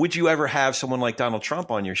question, would you ever have someone like Donald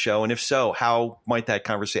Trump on your show? And if so, how might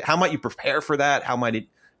you prepare for that? How might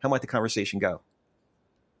the conversation go?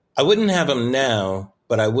 I wouldn't have him now,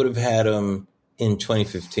 but I would have had him in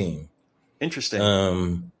 2015.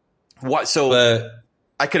 Interesting. What? So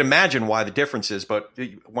I could imagine why the difference is, but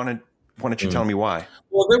why don't you tell me why?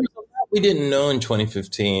 Well, there was a lot we didn't know in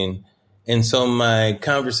 2015. And so my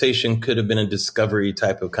conversation could have been a discovery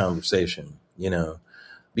type of conversation,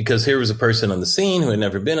 because here was a person on the scene who had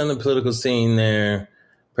never been on the political scene there,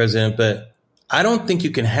 president. But I don't think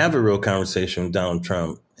you can have a real conversation with Donald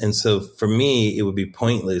Trump. And so for me, it would be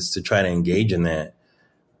pointless to try to engage in that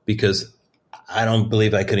because I don't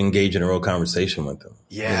believe I could engage in a real conversation with him.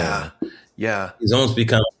 Yeah. Yeah.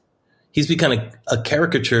 He's become a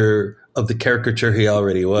caricature of the caricature he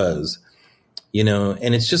already was,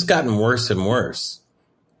 and it's just gotten worse and worse.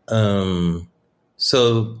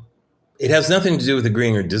 So it has nothing to do with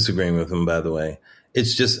agreeing or disagreeing with him, by the way.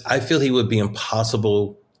 It's just, I feel he would be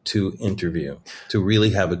impossible to interview, to really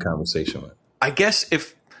have a conversation with. I guess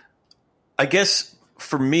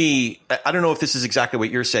for me, I don't know if this is exactly what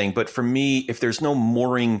you're saying, but for me, if there's no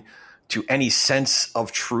mooring to any sense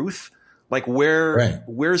of truth, like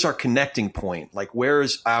where's our connecting point? Like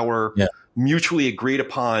where's our mutually agreed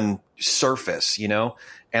upon surface,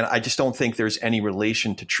 And I just don't think there's any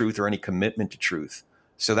relation to truth or any commitment to truth.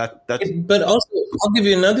 So that's. But also, I'll give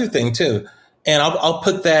you another thing too, and I'll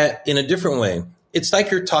put that in a different way. It's like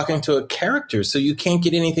you're talking to a character, so you can't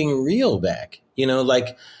get anything real back.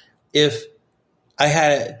 Like if I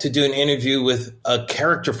had to do an interview with a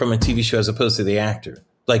character from a TV show as opposed to the actor.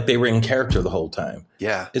 Like they were in character the whole time.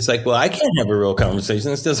 Yeah. It's like, well, I can't have a real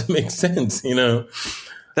conversation. This doesn't make sense,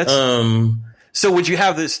 That's so would you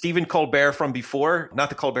have the Stephen Colbert from before? Not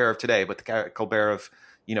the Colbert of today, but the Colbert of,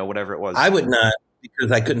 whatever it was. I would not,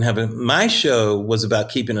 because I couldn't have it. My show was about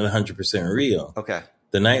keeping it 100% real. Okay.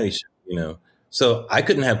 The nightly show, So I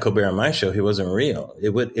couldn't have Colbert on my show. He wasn't real. It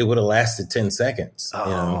would have lasted 10 seconds.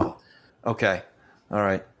 Oh, okay. All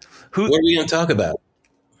right. What are we going to talk about?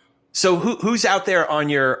 So who's out there on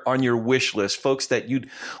your wish list, folks that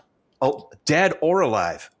dead or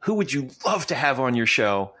alive, who would you love to have on your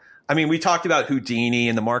show? I mean, we talked about Houdini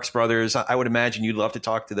and the Marx Brothers. I would imagine you'd love to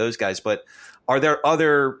talk to those guys, but are there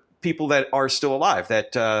other people that are still alive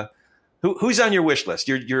that, who's on your wish list?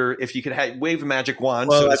 If you could wave a magic wand,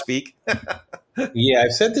 so to speak. Yeah,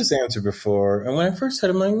 I've said this answer before. And when I first said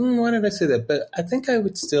it, I'm like, why did I say that? But I think I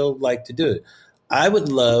would still like to do it. I would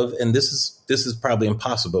love, and this is probably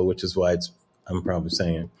impossible, which is why I'm probably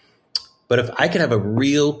saying it. But if I could have a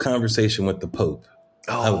real conversation with the Pope,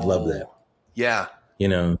 I would love that. Yeah.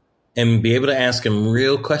 And be able to ask him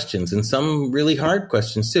real questions, and some really hard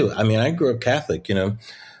questions too. I mean, I grew up Catholic,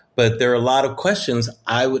 but there are a lot of questions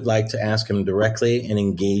I would like to ask him directly and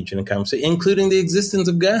engage in a conversation, including the existence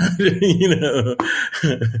of God,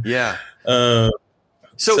 Yeah.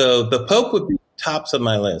 So the Pope would be tops of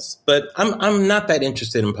my list, but I'm not that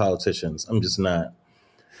interested in politicians. I'm just not.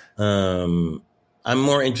 I'm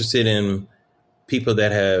more interested in people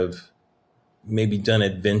that have maybe done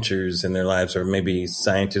adventures in their lives, or maybe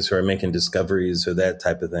scientists who are making discoveries or that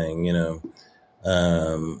type of thing,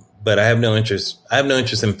 But I have no interest. I have no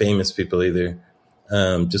interest in famous people either.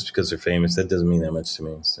 Just because they're famous, that doesn't mean that much to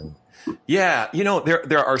me. So. Yeah,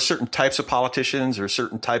 there are certain types of politicians or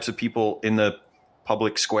certain types of people in the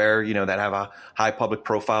public square, that have a high public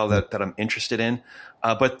profile that I'm interested in.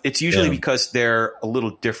 But it's usually because they're a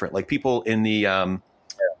little different, like people in the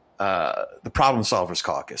Problem Solvers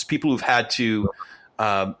Caucus, people who've had to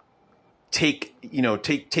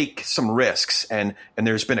take some risks, and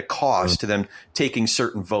there's been a cost to them taking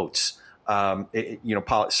certain votes.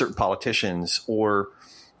 Certain politicians, or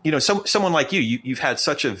someone like you've had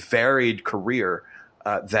such a varied career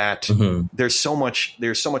that there's so much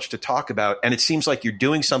to talk about, and it seems like you're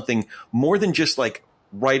doing something more than just like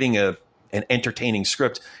writing an entertaining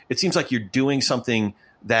script. It seems like you're doing something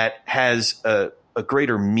that has a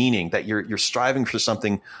greater meaning, that you're striving for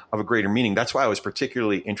something of a greater meaning. That's why I was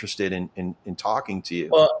particularly interested in talking to you.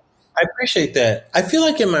 Well, I appreciate that. I feel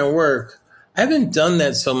like in my work, I haven't done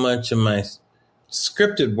that so much in my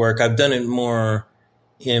scripted work. I've done it more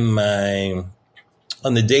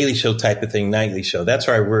on the Daily Show type of thing, nightly show. That's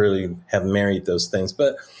where I really have married those things.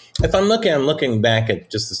 But if I'm looking back at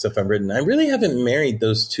just the stuff I've written, I really haven't married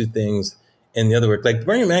those two things in the other work. Like the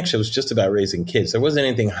Bernie Mac show was just about raising kids. There wasn't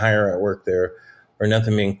anything higher at work there, or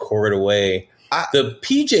nothing being cored away. The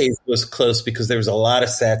PJs was close because there was a lot of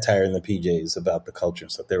satire in the PJs about the culture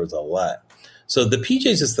and stuff. There was a lot. So the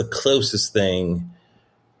PJs is the closest thing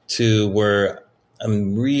to where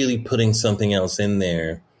I'm really putting something else in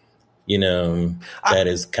there, that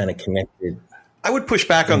is kind of connected. I would push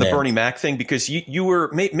back on the Bernie Mac thing, because you were,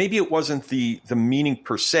 maybe it wasn't the meaning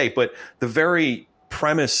per se, but the very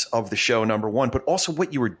premise of the show, number one, but also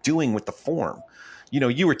what you were doing with the form.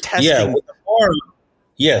 You were testing. Yeah, with the form.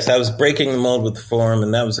 Yes, I was breaking the mold with the form,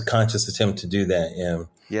 and that was a conscious attempt to do that. Yeah.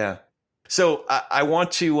 Yeah. So I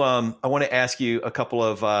want to ask you a couple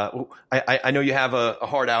of. I know you have a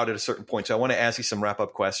hard out at a certain point, so I want to ask you some wrap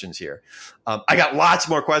up questions here. I got lots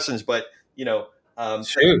more questions, but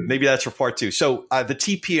maybe that's for part two. So the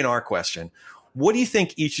TP&R question: what do you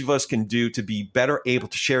think each of us can do to be better able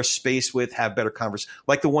to share space with, have better conversations,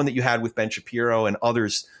 like the one that you had with Ben Shapiro and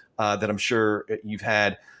others that I'm sure you've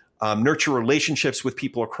had? Nurture relationships with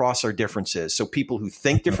people across our differences. So people who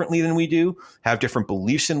think differently than we do, have different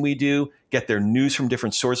beliefs than we do, get their news from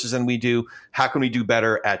different sources than we do. How can we do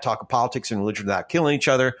better at talking politics and religion without killing each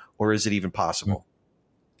other? Or is it even possible?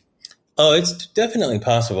 Oh, it's definitely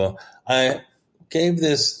possible. I gave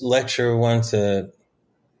this lecture once at,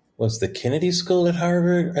 the Kennedy School at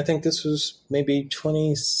Harvard? I think this was maybe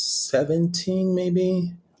 2017,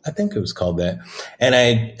 maybe. I think it was called that.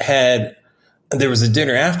 And there was a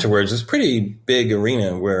dinner afterwards. It was a pretty big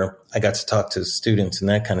arena where I got to talk to students and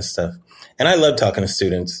that kind of stuff. And I love talking to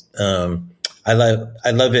students. I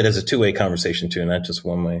love it as a two-way conversation too, not just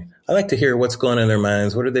one way. I like to hear what's going on in their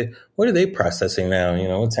minds. What are they processing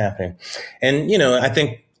now? What's happening? And, I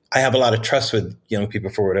think I have a lot of trust with young people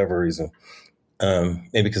for whatever reason.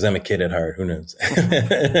 Maybe because I'm a kid at heart, who knows?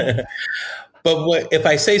 But if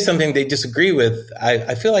I say something they disagree with,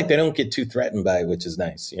 I feel like they don't get too threatened by it, which is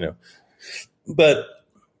nice, But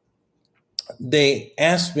they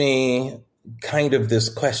asked me kind of this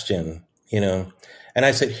question, and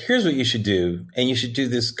I said, here's what you should do. And you should do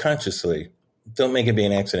this consciously. Don't make it be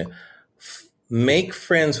an accident. Make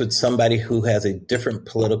friends with somebody who has a different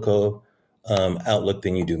political outlook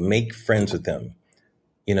than you do. Make friends with them.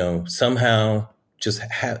 Somehow just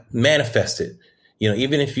manifest it.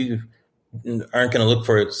 Even if you aren't going to look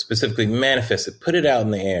for it specifically, manifest it, put it out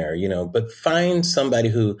in the air, but find somebody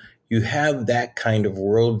who you have that kind of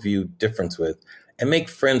worldview difference with and make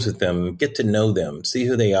friends with them, get to know them, see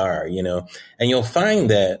who they are, and you'll find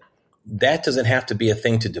that doesn't have to be a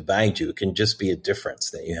thing to divide you. It can just be a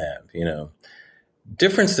difference that you have,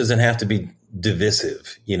 Difference doesn't have to be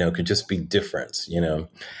divisive, it could just be difference,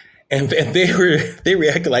 And they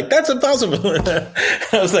reacted like, that's impossible. I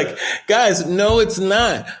was like, guys, no, it's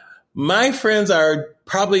not. My friends are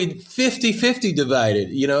probably 50-50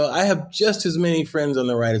 divided. I have just as many friends on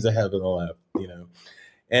the right as I have on the left,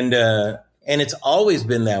 and it's always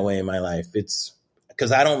been that way in my life. It's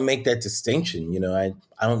because I don't make that distinction. I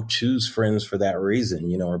don't choose friends for that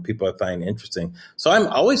reason, or people I find interesting. So I'm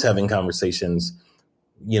always having conversations,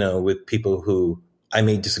 with people who I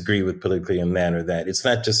may disagree with politically in that or that. It's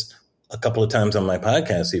not just a couple of times on my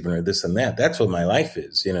podcast even, or this and that. That's what my life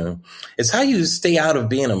is, It's how you stay out of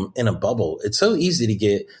being in a bubble. It's so easy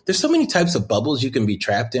to there's so many types of bubbles you can be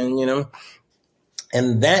trapped in,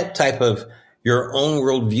 and that type of your own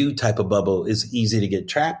worldview type of bubble is easy to get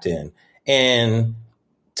trapped in. And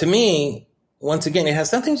to me, once again, it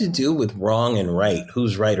has nothing to do with wrong and right,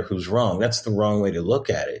 who's right or who's wrong. That's the wrong way to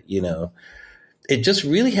look at it. It just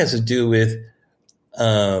really has to do with,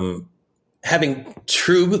 having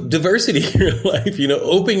true diversity in your life,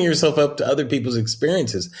 opening yourself up to other people's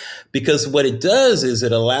experiences. Because what it does is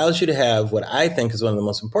it allows you to have what I think is one of the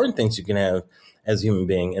most important things you can have as a human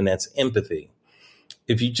being, and that's empathy.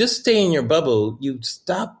 If you just stay in your bubble, you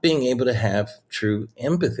stop being able to have true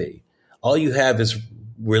empathy. All you have is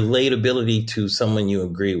relatability to someone you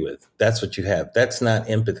agree with. That's what you have. That's not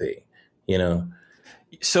empathy,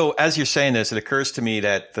 So as you're saying this, it occurs to me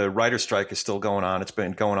that the writer's strike is still going on. It's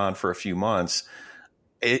been going on for a few months.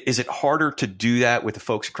 Is it harder to do that with the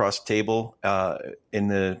folks across the table in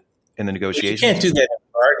the negotiations? You can't do that in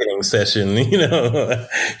a bargaining session.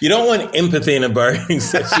 You don't want empathy in a bargaining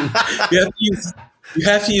session. You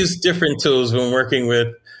have to use different tools when working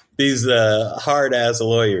with these hard ass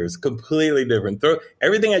lawyers. Completely different. Throw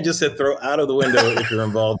everything I just said. Throw out of the window if you're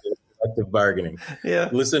involved in collective bargaining. Yeah.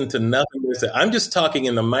 Listen to nothing they say. I'm just talking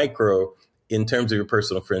in the micro in terms of your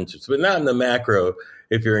personal friendships, but not in the macro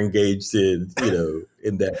if you're engaged in,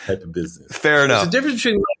 in that type of business. Fair enough. There's a difference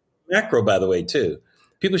between macro, by the way, too.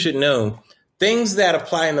 People should know things that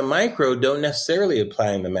apply in the micro don't necessarily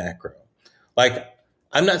apply in the macro. Like,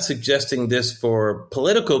 I'm not suggesting this for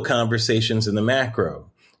political conversations in the macro.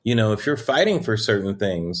 If you're fighting for certain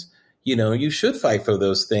things, you should fight for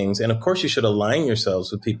those things. And of course, you should align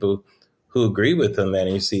yourselves with people who agree with them that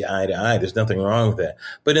and you see eye to eye. There's nothing wrong with that.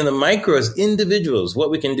 But in the micro, as individuals, what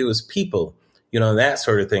we can do as people, that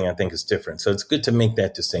sort of thing, I think is different. So it's good to make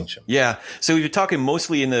that distinction. Yeah. So you're talking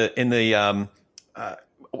mostly in the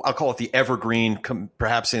I'll call it the evergreen,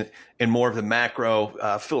 perhaps in more of the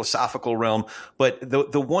macro philosophical realm. But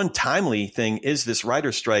the one timely thing is this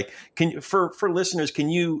writer's strike. For listeners, can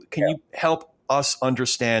you help us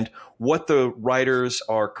understand what the writers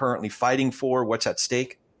are currently fighting for? What's at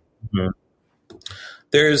stake? Mm-hmm.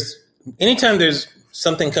 Anytime there's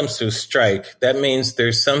something comes to a strike, that means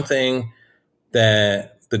there's something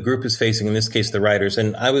that the group is facing, in this case, the writers.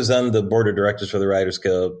 And I was on the board of directors for the Writers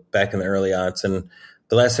Guild back in the early aughts. And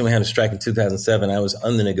the last time we had a strike in 2007, I was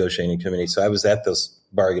on the negotiating committee. So I was at those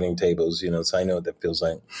bargaining tables, so I know what that feels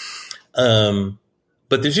like.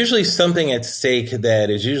 But there's usually something at stake that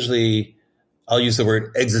is usually, I'll use the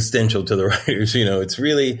word existential to the writers.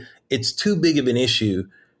 It's too big of an issue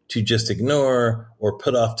to just ignore or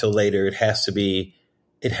put off till later. It has to be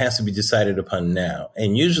decided upon now.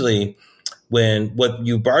 And usually what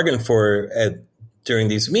you bargain for during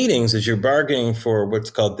these meetings is you're bargaining for what's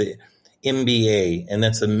called the MBA, and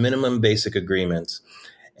that's the minimum basic agreements.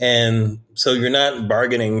 And so you're not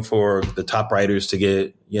bargaining for the top writers to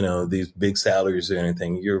get, these big salaries or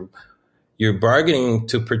anything. You're bargaining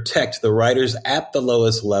to protect the writers at the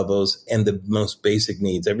lowest levels and the most basic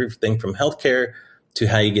needs, everything from healthcare to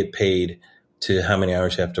how you get paid to how many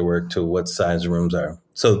hours you have to work to what size the rooms are.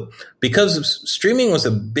 So because streaming was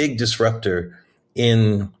a big disruptor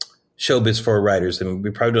in showbiz for writers, and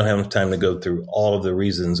we probably don't have enough time to go through all of the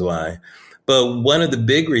reasons why. But one of the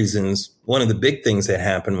big things that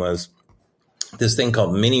happened was this thing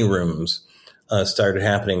called mini rooms started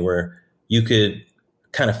happening, where you could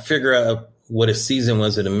kind of figure out what a season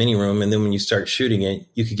was at a mini room. And then when you start shooting it,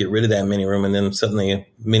 you could get rid of that mini room. And then suddenly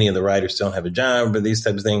many of the writers don't have a job or these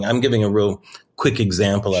types of things. I'm giving a real quick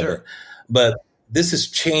example of it. But this has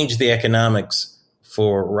changed the economics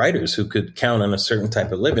for writers who could count on a certain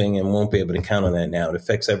type of living and won't be able to count on that now. It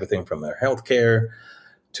affects everything from their health care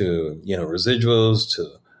residuals, to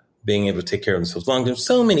being able to take care of themselves long term.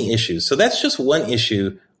 So many issues. So that's just one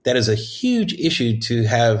issue that is a huge issue to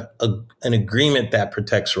have an agreement that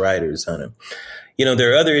protects writers on it.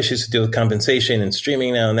 There are other issues to do with compensation and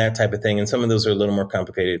streaming now and that type of thing. And some of those are a little more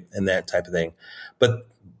complicated and that type of thing.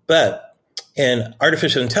 And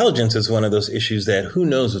artificial intelligence is one of those issues that who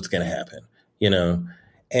knows what's going to happen,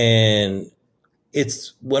 and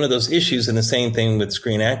it's one of those issues, and the same thing with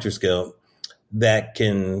Screen Actors Guild, that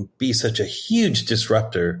can be such a huge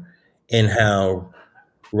disruptor in how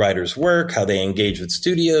writers work, how they engage with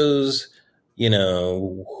studios,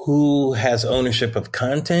 who has ownership of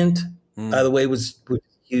content, by the way, was a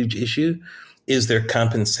huge issue. Is there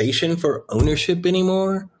compensation for ownership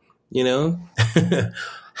anymore?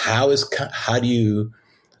 How do you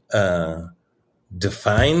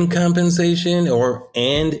define compensation or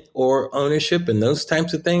ownership and those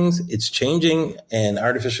types of things? It's changing, and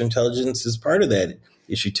artificial intelligence is part of that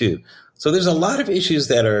issue too. So there's a lot of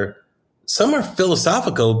issues some are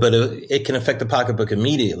philosophical, but it can affect the pocketbook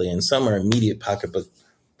immediately, and some are immediate pocketbook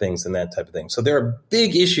things and that type of thing. So there are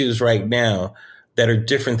big issues right now that are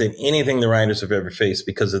different than anything the writers have ever faced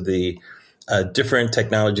because of the different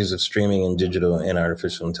technologies of streaming and digital and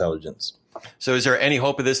artificial intelligence. So is there any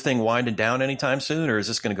hope of this thing winding down anytime soon, or is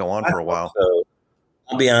this going to go on for a while? So,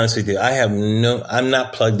 I'll be honest with you. I'm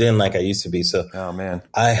not plugged in like I used to be. So oh man,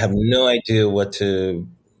 I have no idea what to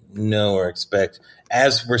know or expect.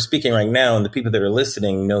 As we're speaking right now, and the people that are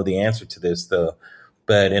listening know the answer to this though.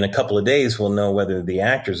 But in a couple of days, we'll know whether the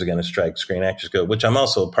actors are going to strike, Screen Actors Guild, which I'm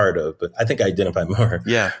also a part of, but I think I identify more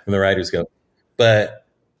than the Writers Guild. But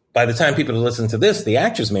by the time people listen to this, the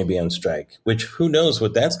actors may be on strike, which who knows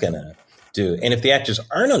what that's going to do. And if the actors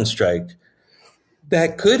aren't on strike,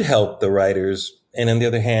 that could help the writers. And on the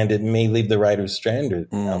other hand, it may leave the writers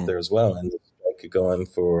stranded out there as well. And the strike could go on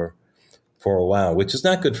for a while, which is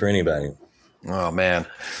not good for anybody. Oh, man.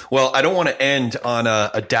 Well, I don't want to end on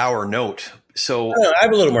a dour note. So I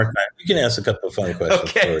have a little more time. You can ask a couple of fun questions.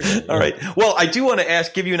 Okay. All right. Well, I do want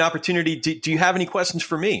to give you an opportunity. Do you have any questions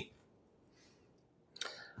for me?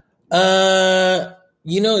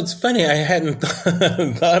 It's funny. I hadn't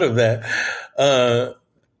thought of that.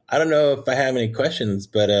 I don't know if I have any questions,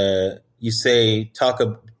 but you say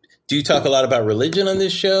do you talk a lot about religion on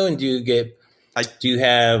this show? And do you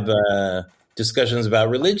have discussions about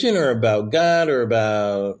religion or about God or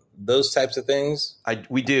about those types of things?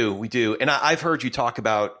 We do. And I've heard you talk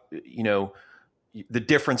about, the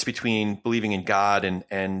difference between believing in God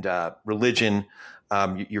and religion,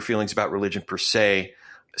 your feelings about religion per se.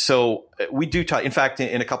 So we do talk. In fact,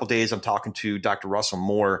 in a couple of days, I'm talking to Dr. Russell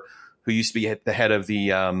Moore, who used to be the head of the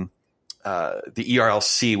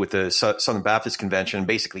ERLC with the Southern Baptist Convention, and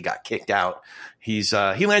basically got kicked out. He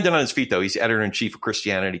landed on his feet though. He's editor in chief of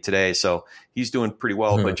Christianity Today, so he's doing pretty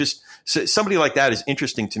well. Mm-hmm. But just somebody like that is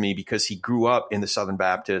interesting to me because he grew up in the Southern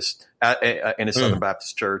Baptist in a Southern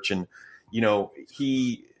Baptist church, and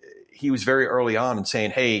he was very early on in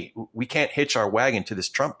saying, "Hey, we can't hitch our wagon to this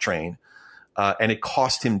Trump train," and it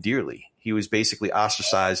cost him dearly. He was basically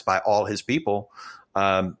ostracized by all his people.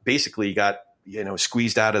 Basically, got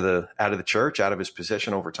squeezed out of the church, out of his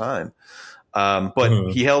position over time.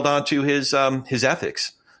 But he held on to his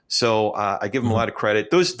ethics. So I give him a lot of credit.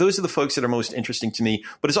 Those are the folks that are most interesting to me.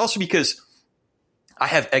 But it's also because I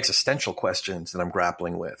have existential questions that I'm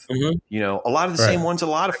grappling with. Mm-hmm. A lot of the same ones a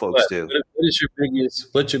lot of folks do.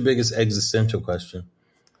 What's your biggest existential question?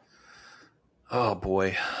 Oh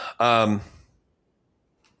boy, I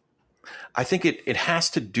think it has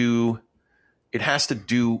to do. It has to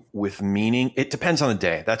do with meaning. It depends on the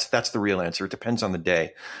day. That's the real answer. It depends on the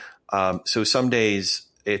day. So some days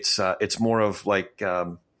it's more of like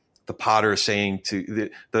the potter saying to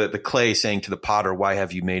the clay saying to the potter, "Why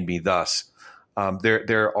have you made me thus?" I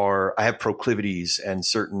have proclivities and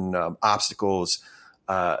certain obstacles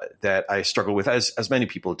that I struggle with, as many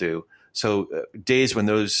people do. So days when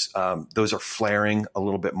those are flaring a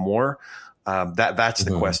little bit more, that's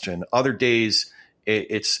the question. Other days,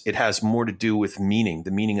 it has more to do with meaning,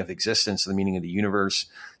 the meaning of existence, the meaning of the universe.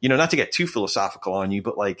 Not to get too philosophical on you,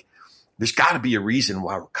 but like, there's got to be a reason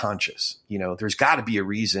why we're conscious. There's got to be a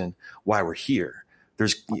reason why we're here.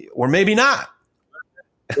 Or maybe not.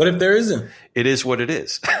 What if there isn't? It is what it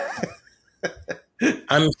is.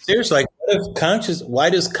 I'm serious. Like, why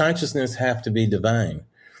does consciousness have to be divine?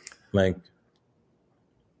 Like,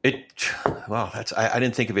 I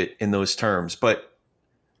didn't think of it in those terms, but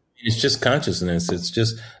it's just consciousness. It's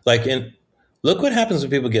just like, look what happens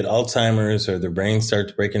when people get Alzheimer's or their brain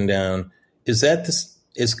starts breaking down.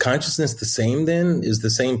 Is consciousness the same then? Is the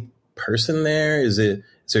same person there? Is there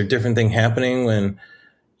a different thing happening when,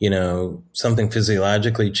 something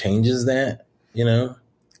physiologically changes that,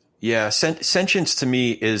 Yeah. Sentience to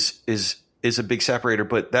me is a big separator,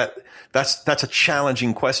 but that's a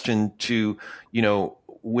challenging question to,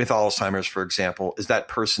 with Alzheimer's, for example. Is that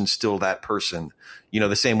person still that person?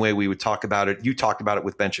 The same way we would talk about it. You talked about it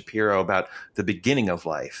with Ben Shapiro about the beginning of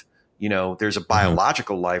life. There's a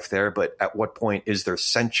biological life there, but at what point is there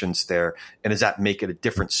sentience there? And does that make it a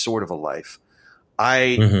different sort of a life?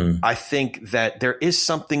 I think that there is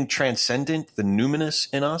something transcendent, the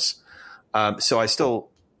numinous in us. So I still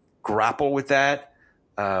grapple with that.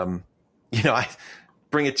 I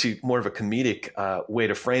bring it to more of a comedic way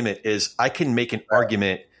to frame it is I can make an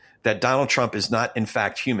argument that Donald Trump is not in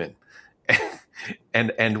fact human.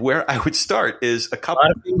 And where I would start is a couple. A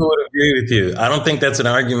lot of people would agree with you. I don't think that's an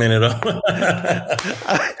argument at all.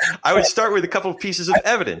 I would start with a couple of pieces of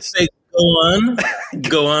evidence.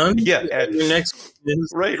 Go on. Yeah. Your next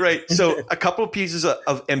is- Right. So a couple of pieces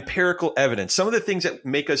of empirical evidence. Some of the things that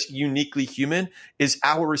make us uniquely human is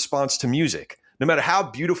our response to music. No matter how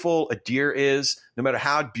beautiful a deer is, no matter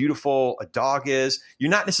how beautiful a dog is, you're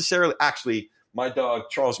not necessarily actually. My dog,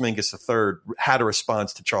 Charles Mingus III, had a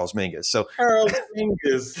response to Charles Mingus. So Charles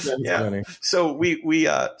Mingus. That's funny. So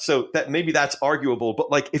so that maybe that's arguable. But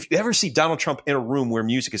like, if you ever see Donald Trump in a room where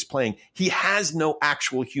music is playing, he has no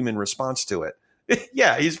actual human response to it.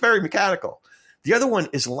 Yeah, he's very mechanical. The other one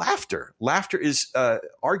is laughter. Laughter is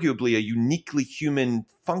arguably a uniquely human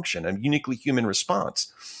function, a uniquely human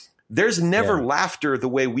response. There's never laughter the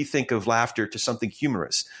way we think of laughter to something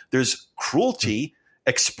humorous. There's cruelty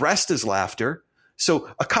expressed as laughter. So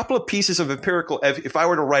a couple of pieces of empirical, if I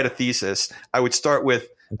were to write a thesis, I would start with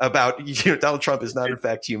about, Donald Trump is not in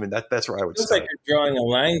fact human. That's where I would start. It's like you're drawing a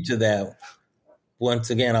line to that. Once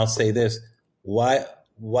again, I'll say this. Why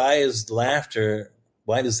is laughter,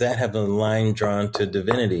 why does that have a line drawn to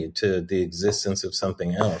divinity, to the existence of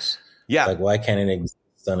something else? Yeah. Like, why can't it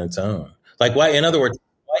exist on its own? Like, why, in other words,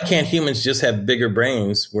 why can't humans just have bigger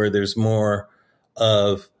brains where there's more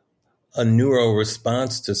of a neural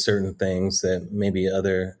response to certain things that maybe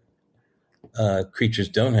other creatures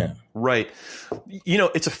don't have? Right.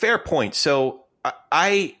 It's a fair point. So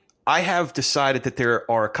I have decided that there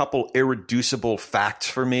are a couple irreducible facts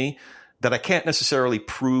for me that I can't necessarily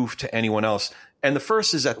prove to anyone else. And the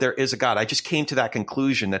first is that there is a God. I just came to that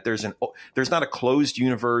conclusion that there's not a closed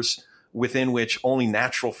universe within which only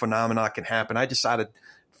natural phenomena can happen. I decided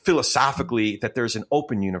philosophically that there's an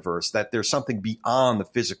open universe, that there's something beyond the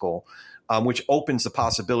physical, which opens the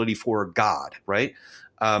possibility for a God, right?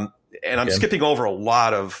 And I'm skipping over a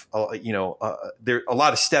lot of, there are a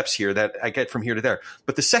lot of steps here that I get from here to there.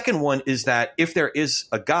 But the second one is that if there is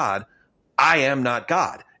a God, I am not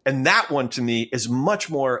God. And that one to me is much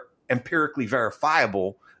more empirically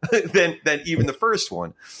verifiable than even the first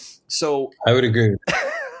one. So I would agree.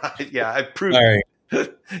 Yeah, I proved. Sorry.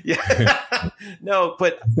 Yeah, no,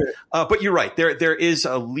 but you're right. There is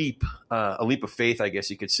a leap of faith, I guess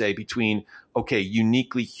you could say, between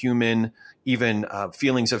uniquely human, even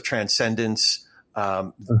feelings of transcendence,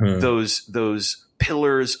 those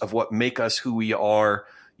pillars of what make us who we are.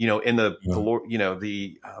 In the Lord,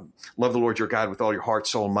 the love the Lord your God with all your heart,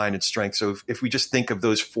 soul, mind, and strength. So if we just think of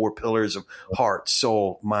those four pillars of heart,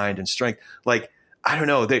 soul, mind, and strength, like I don't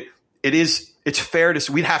know, it's fair to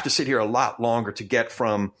say we'd have to sit here a lot longer to get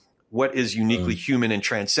from what is uniquely human and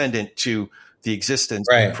transcendent to the existence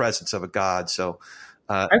and presence of a God. So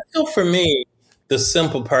I feel for me, the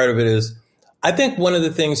simple part of it is, I think one of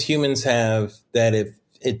the things humans have that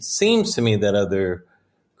it seems to me that other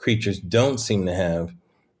creatures don't seem to have,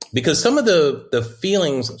 because some of the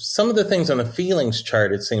feelings, some of the things on the feelings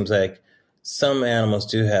chart, it seems like some animals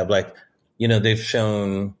do have, like, they've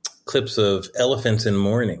shown clips of elephants in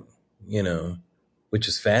mourning, which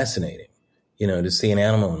is fascinating, to see an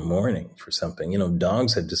animal in mourning for something.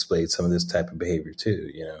 Dogs have displayed some of this type of behavior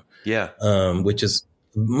too, Yeah. Which is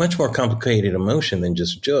much more complicated emotion than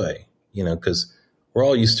just joy, because we're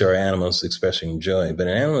all used to our animals expressing joy, but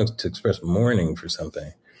an animal to express mourning for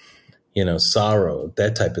something, sorrow,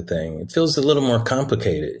 that type of thing, it feels a little more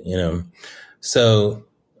complicated, So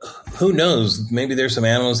who knows? Maybe there's some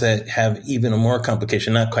animals that have even a more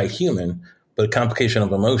complication, not quite human, but a complication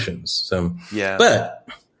of emotions. So, yeah. But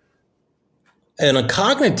on a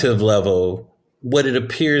cognitive level, what it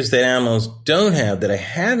appears that animals don't have that I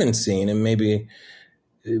haven't seen, and maybe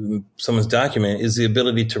someone's document, is the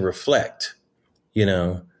ability to reflect,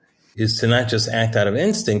 is to not just act out of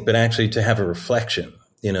instinct, but actually to have a reflection,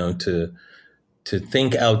 to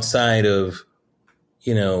think outside of,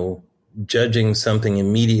 judging something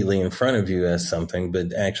immediately in front of you as something,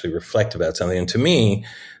 but actually reflect about something. And to me,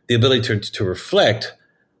 the ability to reflect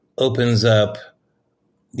opens up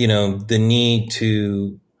the need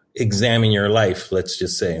to examine your life, let's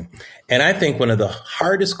just say. And I think one of the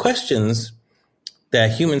hardest questions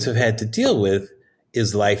that humans have had to deal with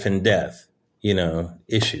is life and death,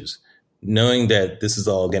 issues, knowing that this is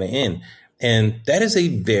all going to end. And that is a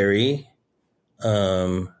very,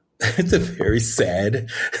 it's a very sad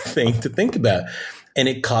thing to think about. And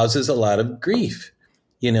it causes a lot of grief.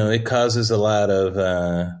 It causes a lot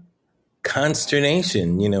of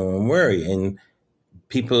consternation, and worry. And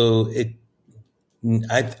people,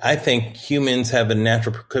 I think humans have a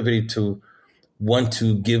natural proclivity to want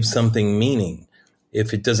to give something meaning.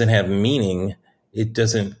 If it doesn't have meaning, it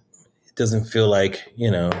doesn't feel like,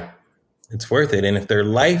 it's worth it. And if their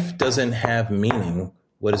life doesn't have meaning,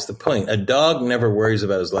 what is the point? A dog never worries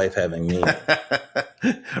about his life having meaning.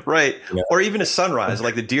 Right. Or even a sunrise,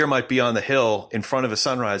 like the deer might be on the hill in front of a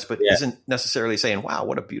sunrise, but isn't necessarily saying, wow,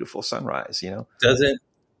 what a beautiful sunrise, Doesn't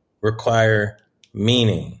require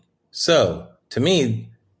meaning. So to me,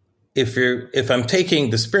 if I'm taking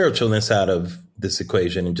the spiritualness out of this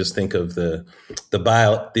equation and just think of the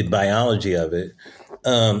biology of it,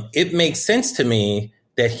 it makes sense to me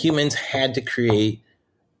that humans had to create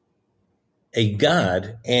a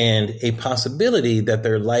God and a possibility that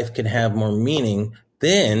their life can have more meaning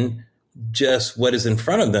than just what is in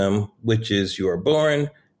front of them, which is you are born,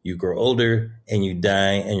 you grow older, and you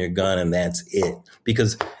die, and you're gone, and that's it.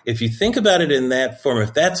 Because if you think about it in that form,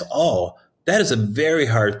 if that's all, that is a very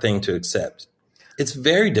hard thing to accept. It's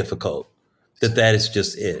very difficult that is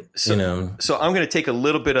just it, So I'm going to take I'm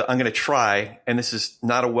going to try, and this is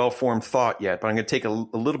not a well-formed thought yet, but I'm going to take a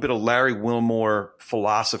little bit of Larry Wilmore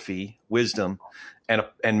philosophy, wisdom,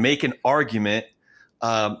 and make an argument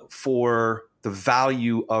for the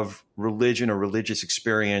value of religion or religious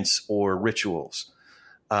experience or rituals.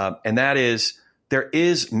 And that is,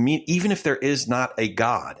 even if there is not a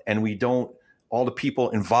God, and all the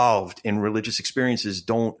people involved in religious experiences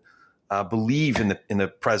don't believe in the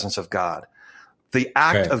presence of God. The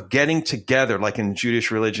act of getting together, like in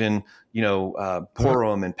Jewish religion,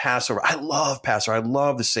 Purim and Passover. I love Passover. I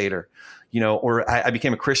love the Seder, or I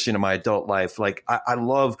became a Christian in my adult life. Like I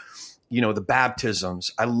love, the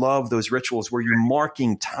baptisms. I love those rituals where you're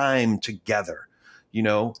marking time together.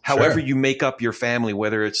 However you make up your family,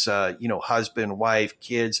 whether it's, husband, wife,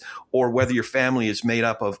 kids, or whether your family is made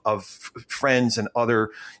up of friends and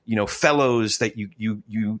other, fellows that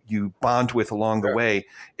you bond with along the way.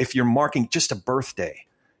 If you're marking just a birthday,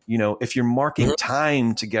 if you're marking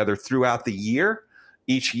time together throughout the year,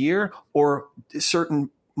 each year, or certain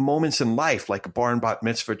moments in life, like a bar and bat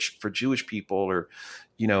mitzvah for Jewish people, or,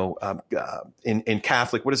 in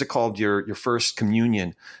Catholic, what is it called? Your first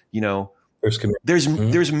communion,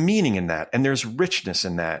 there's meaning in that, and there's richness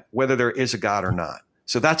in that, whether there is a God or not.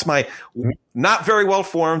 So that's my not very well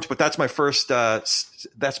formed, but that's my first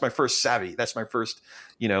savvy. That's my first,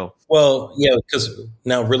 Well, yeah, because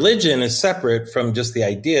now religion is separate from just the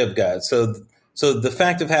idea of God. So the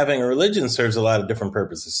fact of having a religion serves a lot of different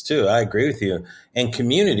purposes too. I agree with you. And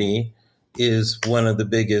community is one of the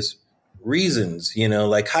biggest reasons.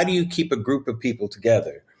 Like how do you keep a group of people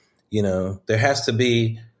together? There has to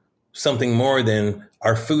be something more than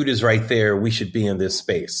our food is right there. We should be in this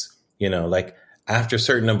space. Like after a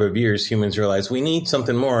certain number of years, humans realize we need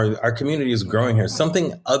something more. Our community is growing here.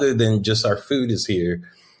 Something other than just our food is here.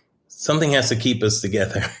 Something has to keep us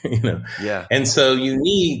together, Yeah. And so you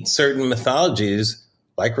need certain mythologies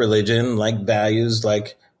like religion, like values,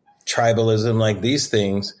 like tribalism, like these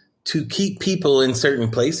things to keep people in certain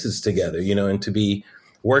places together, and to be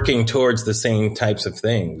working towards the same types of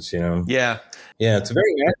things, Yeah. Yeah, it's a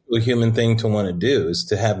very natural human thing to want to do, is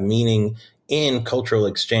to have meaning in cultural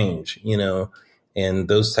exchange, and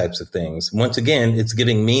those types of things. Once again, it's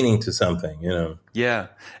giving meaning to something, Yeah.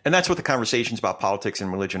 And that's what the conversations about politics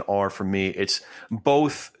and religion are for me. It's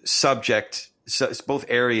both both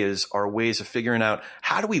areas are ways of figuring out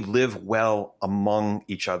how do we live well among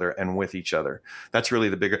each other and with each other. That's really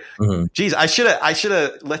the bigger. Geez, I should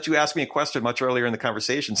have let you ask me a question much earlier in the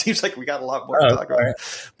conversation. Seems like we got a lot more to talk about.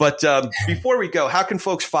 But before we go, how can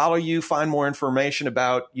folks follow you, find more information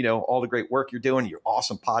about all the great work you're doing, your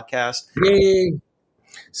awesome podcast? Yay.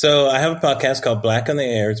 So I have a podcast called Black on the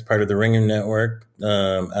Air. It's part of the Ringer Network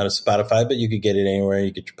out of Spotify, but you could get it anywhere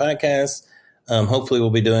you get your podcasts. Hopefully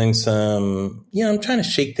we'll be doing some, I'm trying to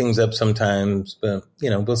shake things up sometimes, but,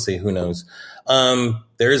 we'll see. Who knows?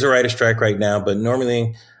 There is a writer strike right now, but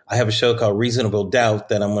normally I have a show called Reasonable Doubt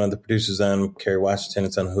that I'm one of the producers on. Kerry Washington.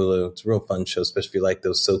 It's on Hulu. It's a real fun show, especially if you like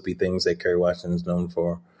those soapy things that Kerry Washington is known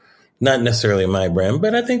for. Not necessarily my brand,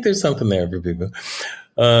 but I think there's something there for people.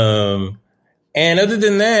 And other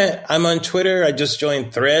than that, I'm on Twitter. I just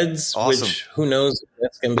joined Threads, Awesome. which who knows if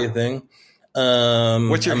that's going to be a thing.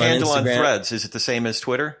 What's your handle on Threads? Is it the same as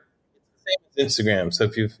Twitter? Same as Instagram. So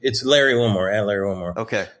it's Larry Wilmore, at Larry Wilmore.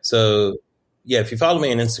 Okay. So yeah, if you follow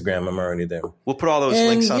me on Instagram, I'm already there. We'll put all those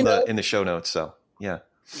links in the show notes. So yeah.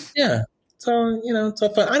 Yeah. So, it's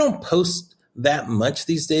all fun. I don't post that much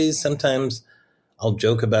these days. Sometimes I'll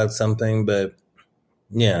joke about something, but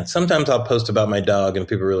yeah, sometimes I'll post about my dog and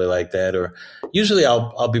people really like that. Or usually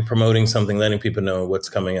I'll be promoting something, letting people know what's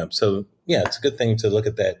coming up. So yeah, it's a good thing to look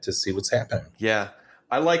at that to see what's happening. Yeah.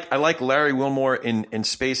 I like Larry Wilmore in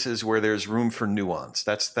spaces where there's room for nuance.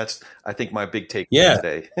 That's I think my big take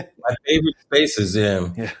today. My favorite spaces,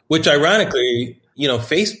 yeah. Which ironically,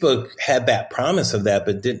 Facebook had that promise of that,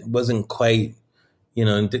 but wasn't quite,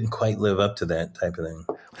 didn't quite live up to that type of thing.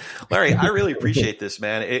 Larry, I really appreciate this,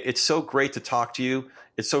 man. It's so great to talk to you.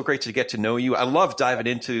 It's so great to get to know you. I love diving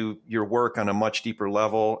into your work on a much deeper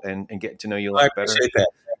level and getting to know you a lot better. I appreciate that.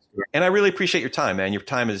 And I really appreciate your time, man. Your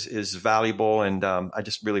time is valuable, and I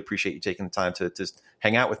just really appreciate you taking the time to just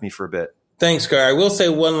hang out with me for a bit. Thanks, Gar. I will say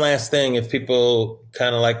one last thing. If people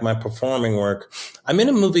kind of like my performing work, I'm in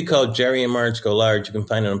a movie called Jerry and Marge Go Large. You can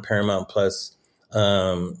find it on Paramount Plus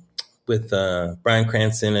with Bryan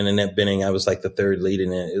Cranston and Annette Bening. I was like the third lead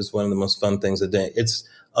in it. It was one of the most fun things I did. It's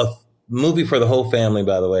a movie for the whole family,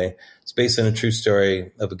 by the way. It's based on a true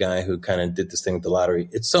story of a guy who kind of did this thing with the lottery.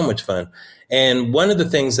 It's so much fun. And one of the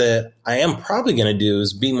things that I am probably going to do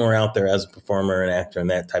is be more out there as a performer and actor and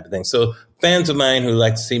that type of thing. So fans of mine who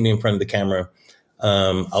like to see me in front of the camera,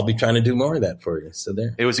 I'll be trying to do more of that for you. So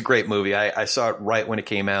there. It was a great movie. I saw it right when it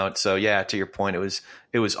came out. So yeah, to your point,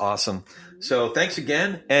 it was awesome. So thanks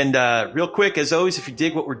again. And real quick, as always, if you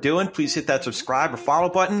dig what we're doing, please hit that subscribe or follow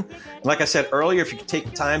button. And like I said earlier, if you could take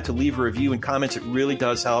the time to leave a review and comments, it really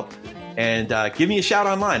does help. And give me a shout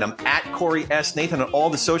online. I'm at Corey S. Nathan on all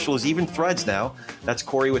the socials, even Threads now. That's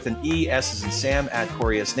Corey with an E, S as in Sam, at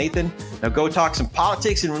Corey S. Nathan. Now go talk some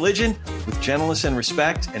politics and religion with gentleness and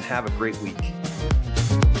respect, and have a great week.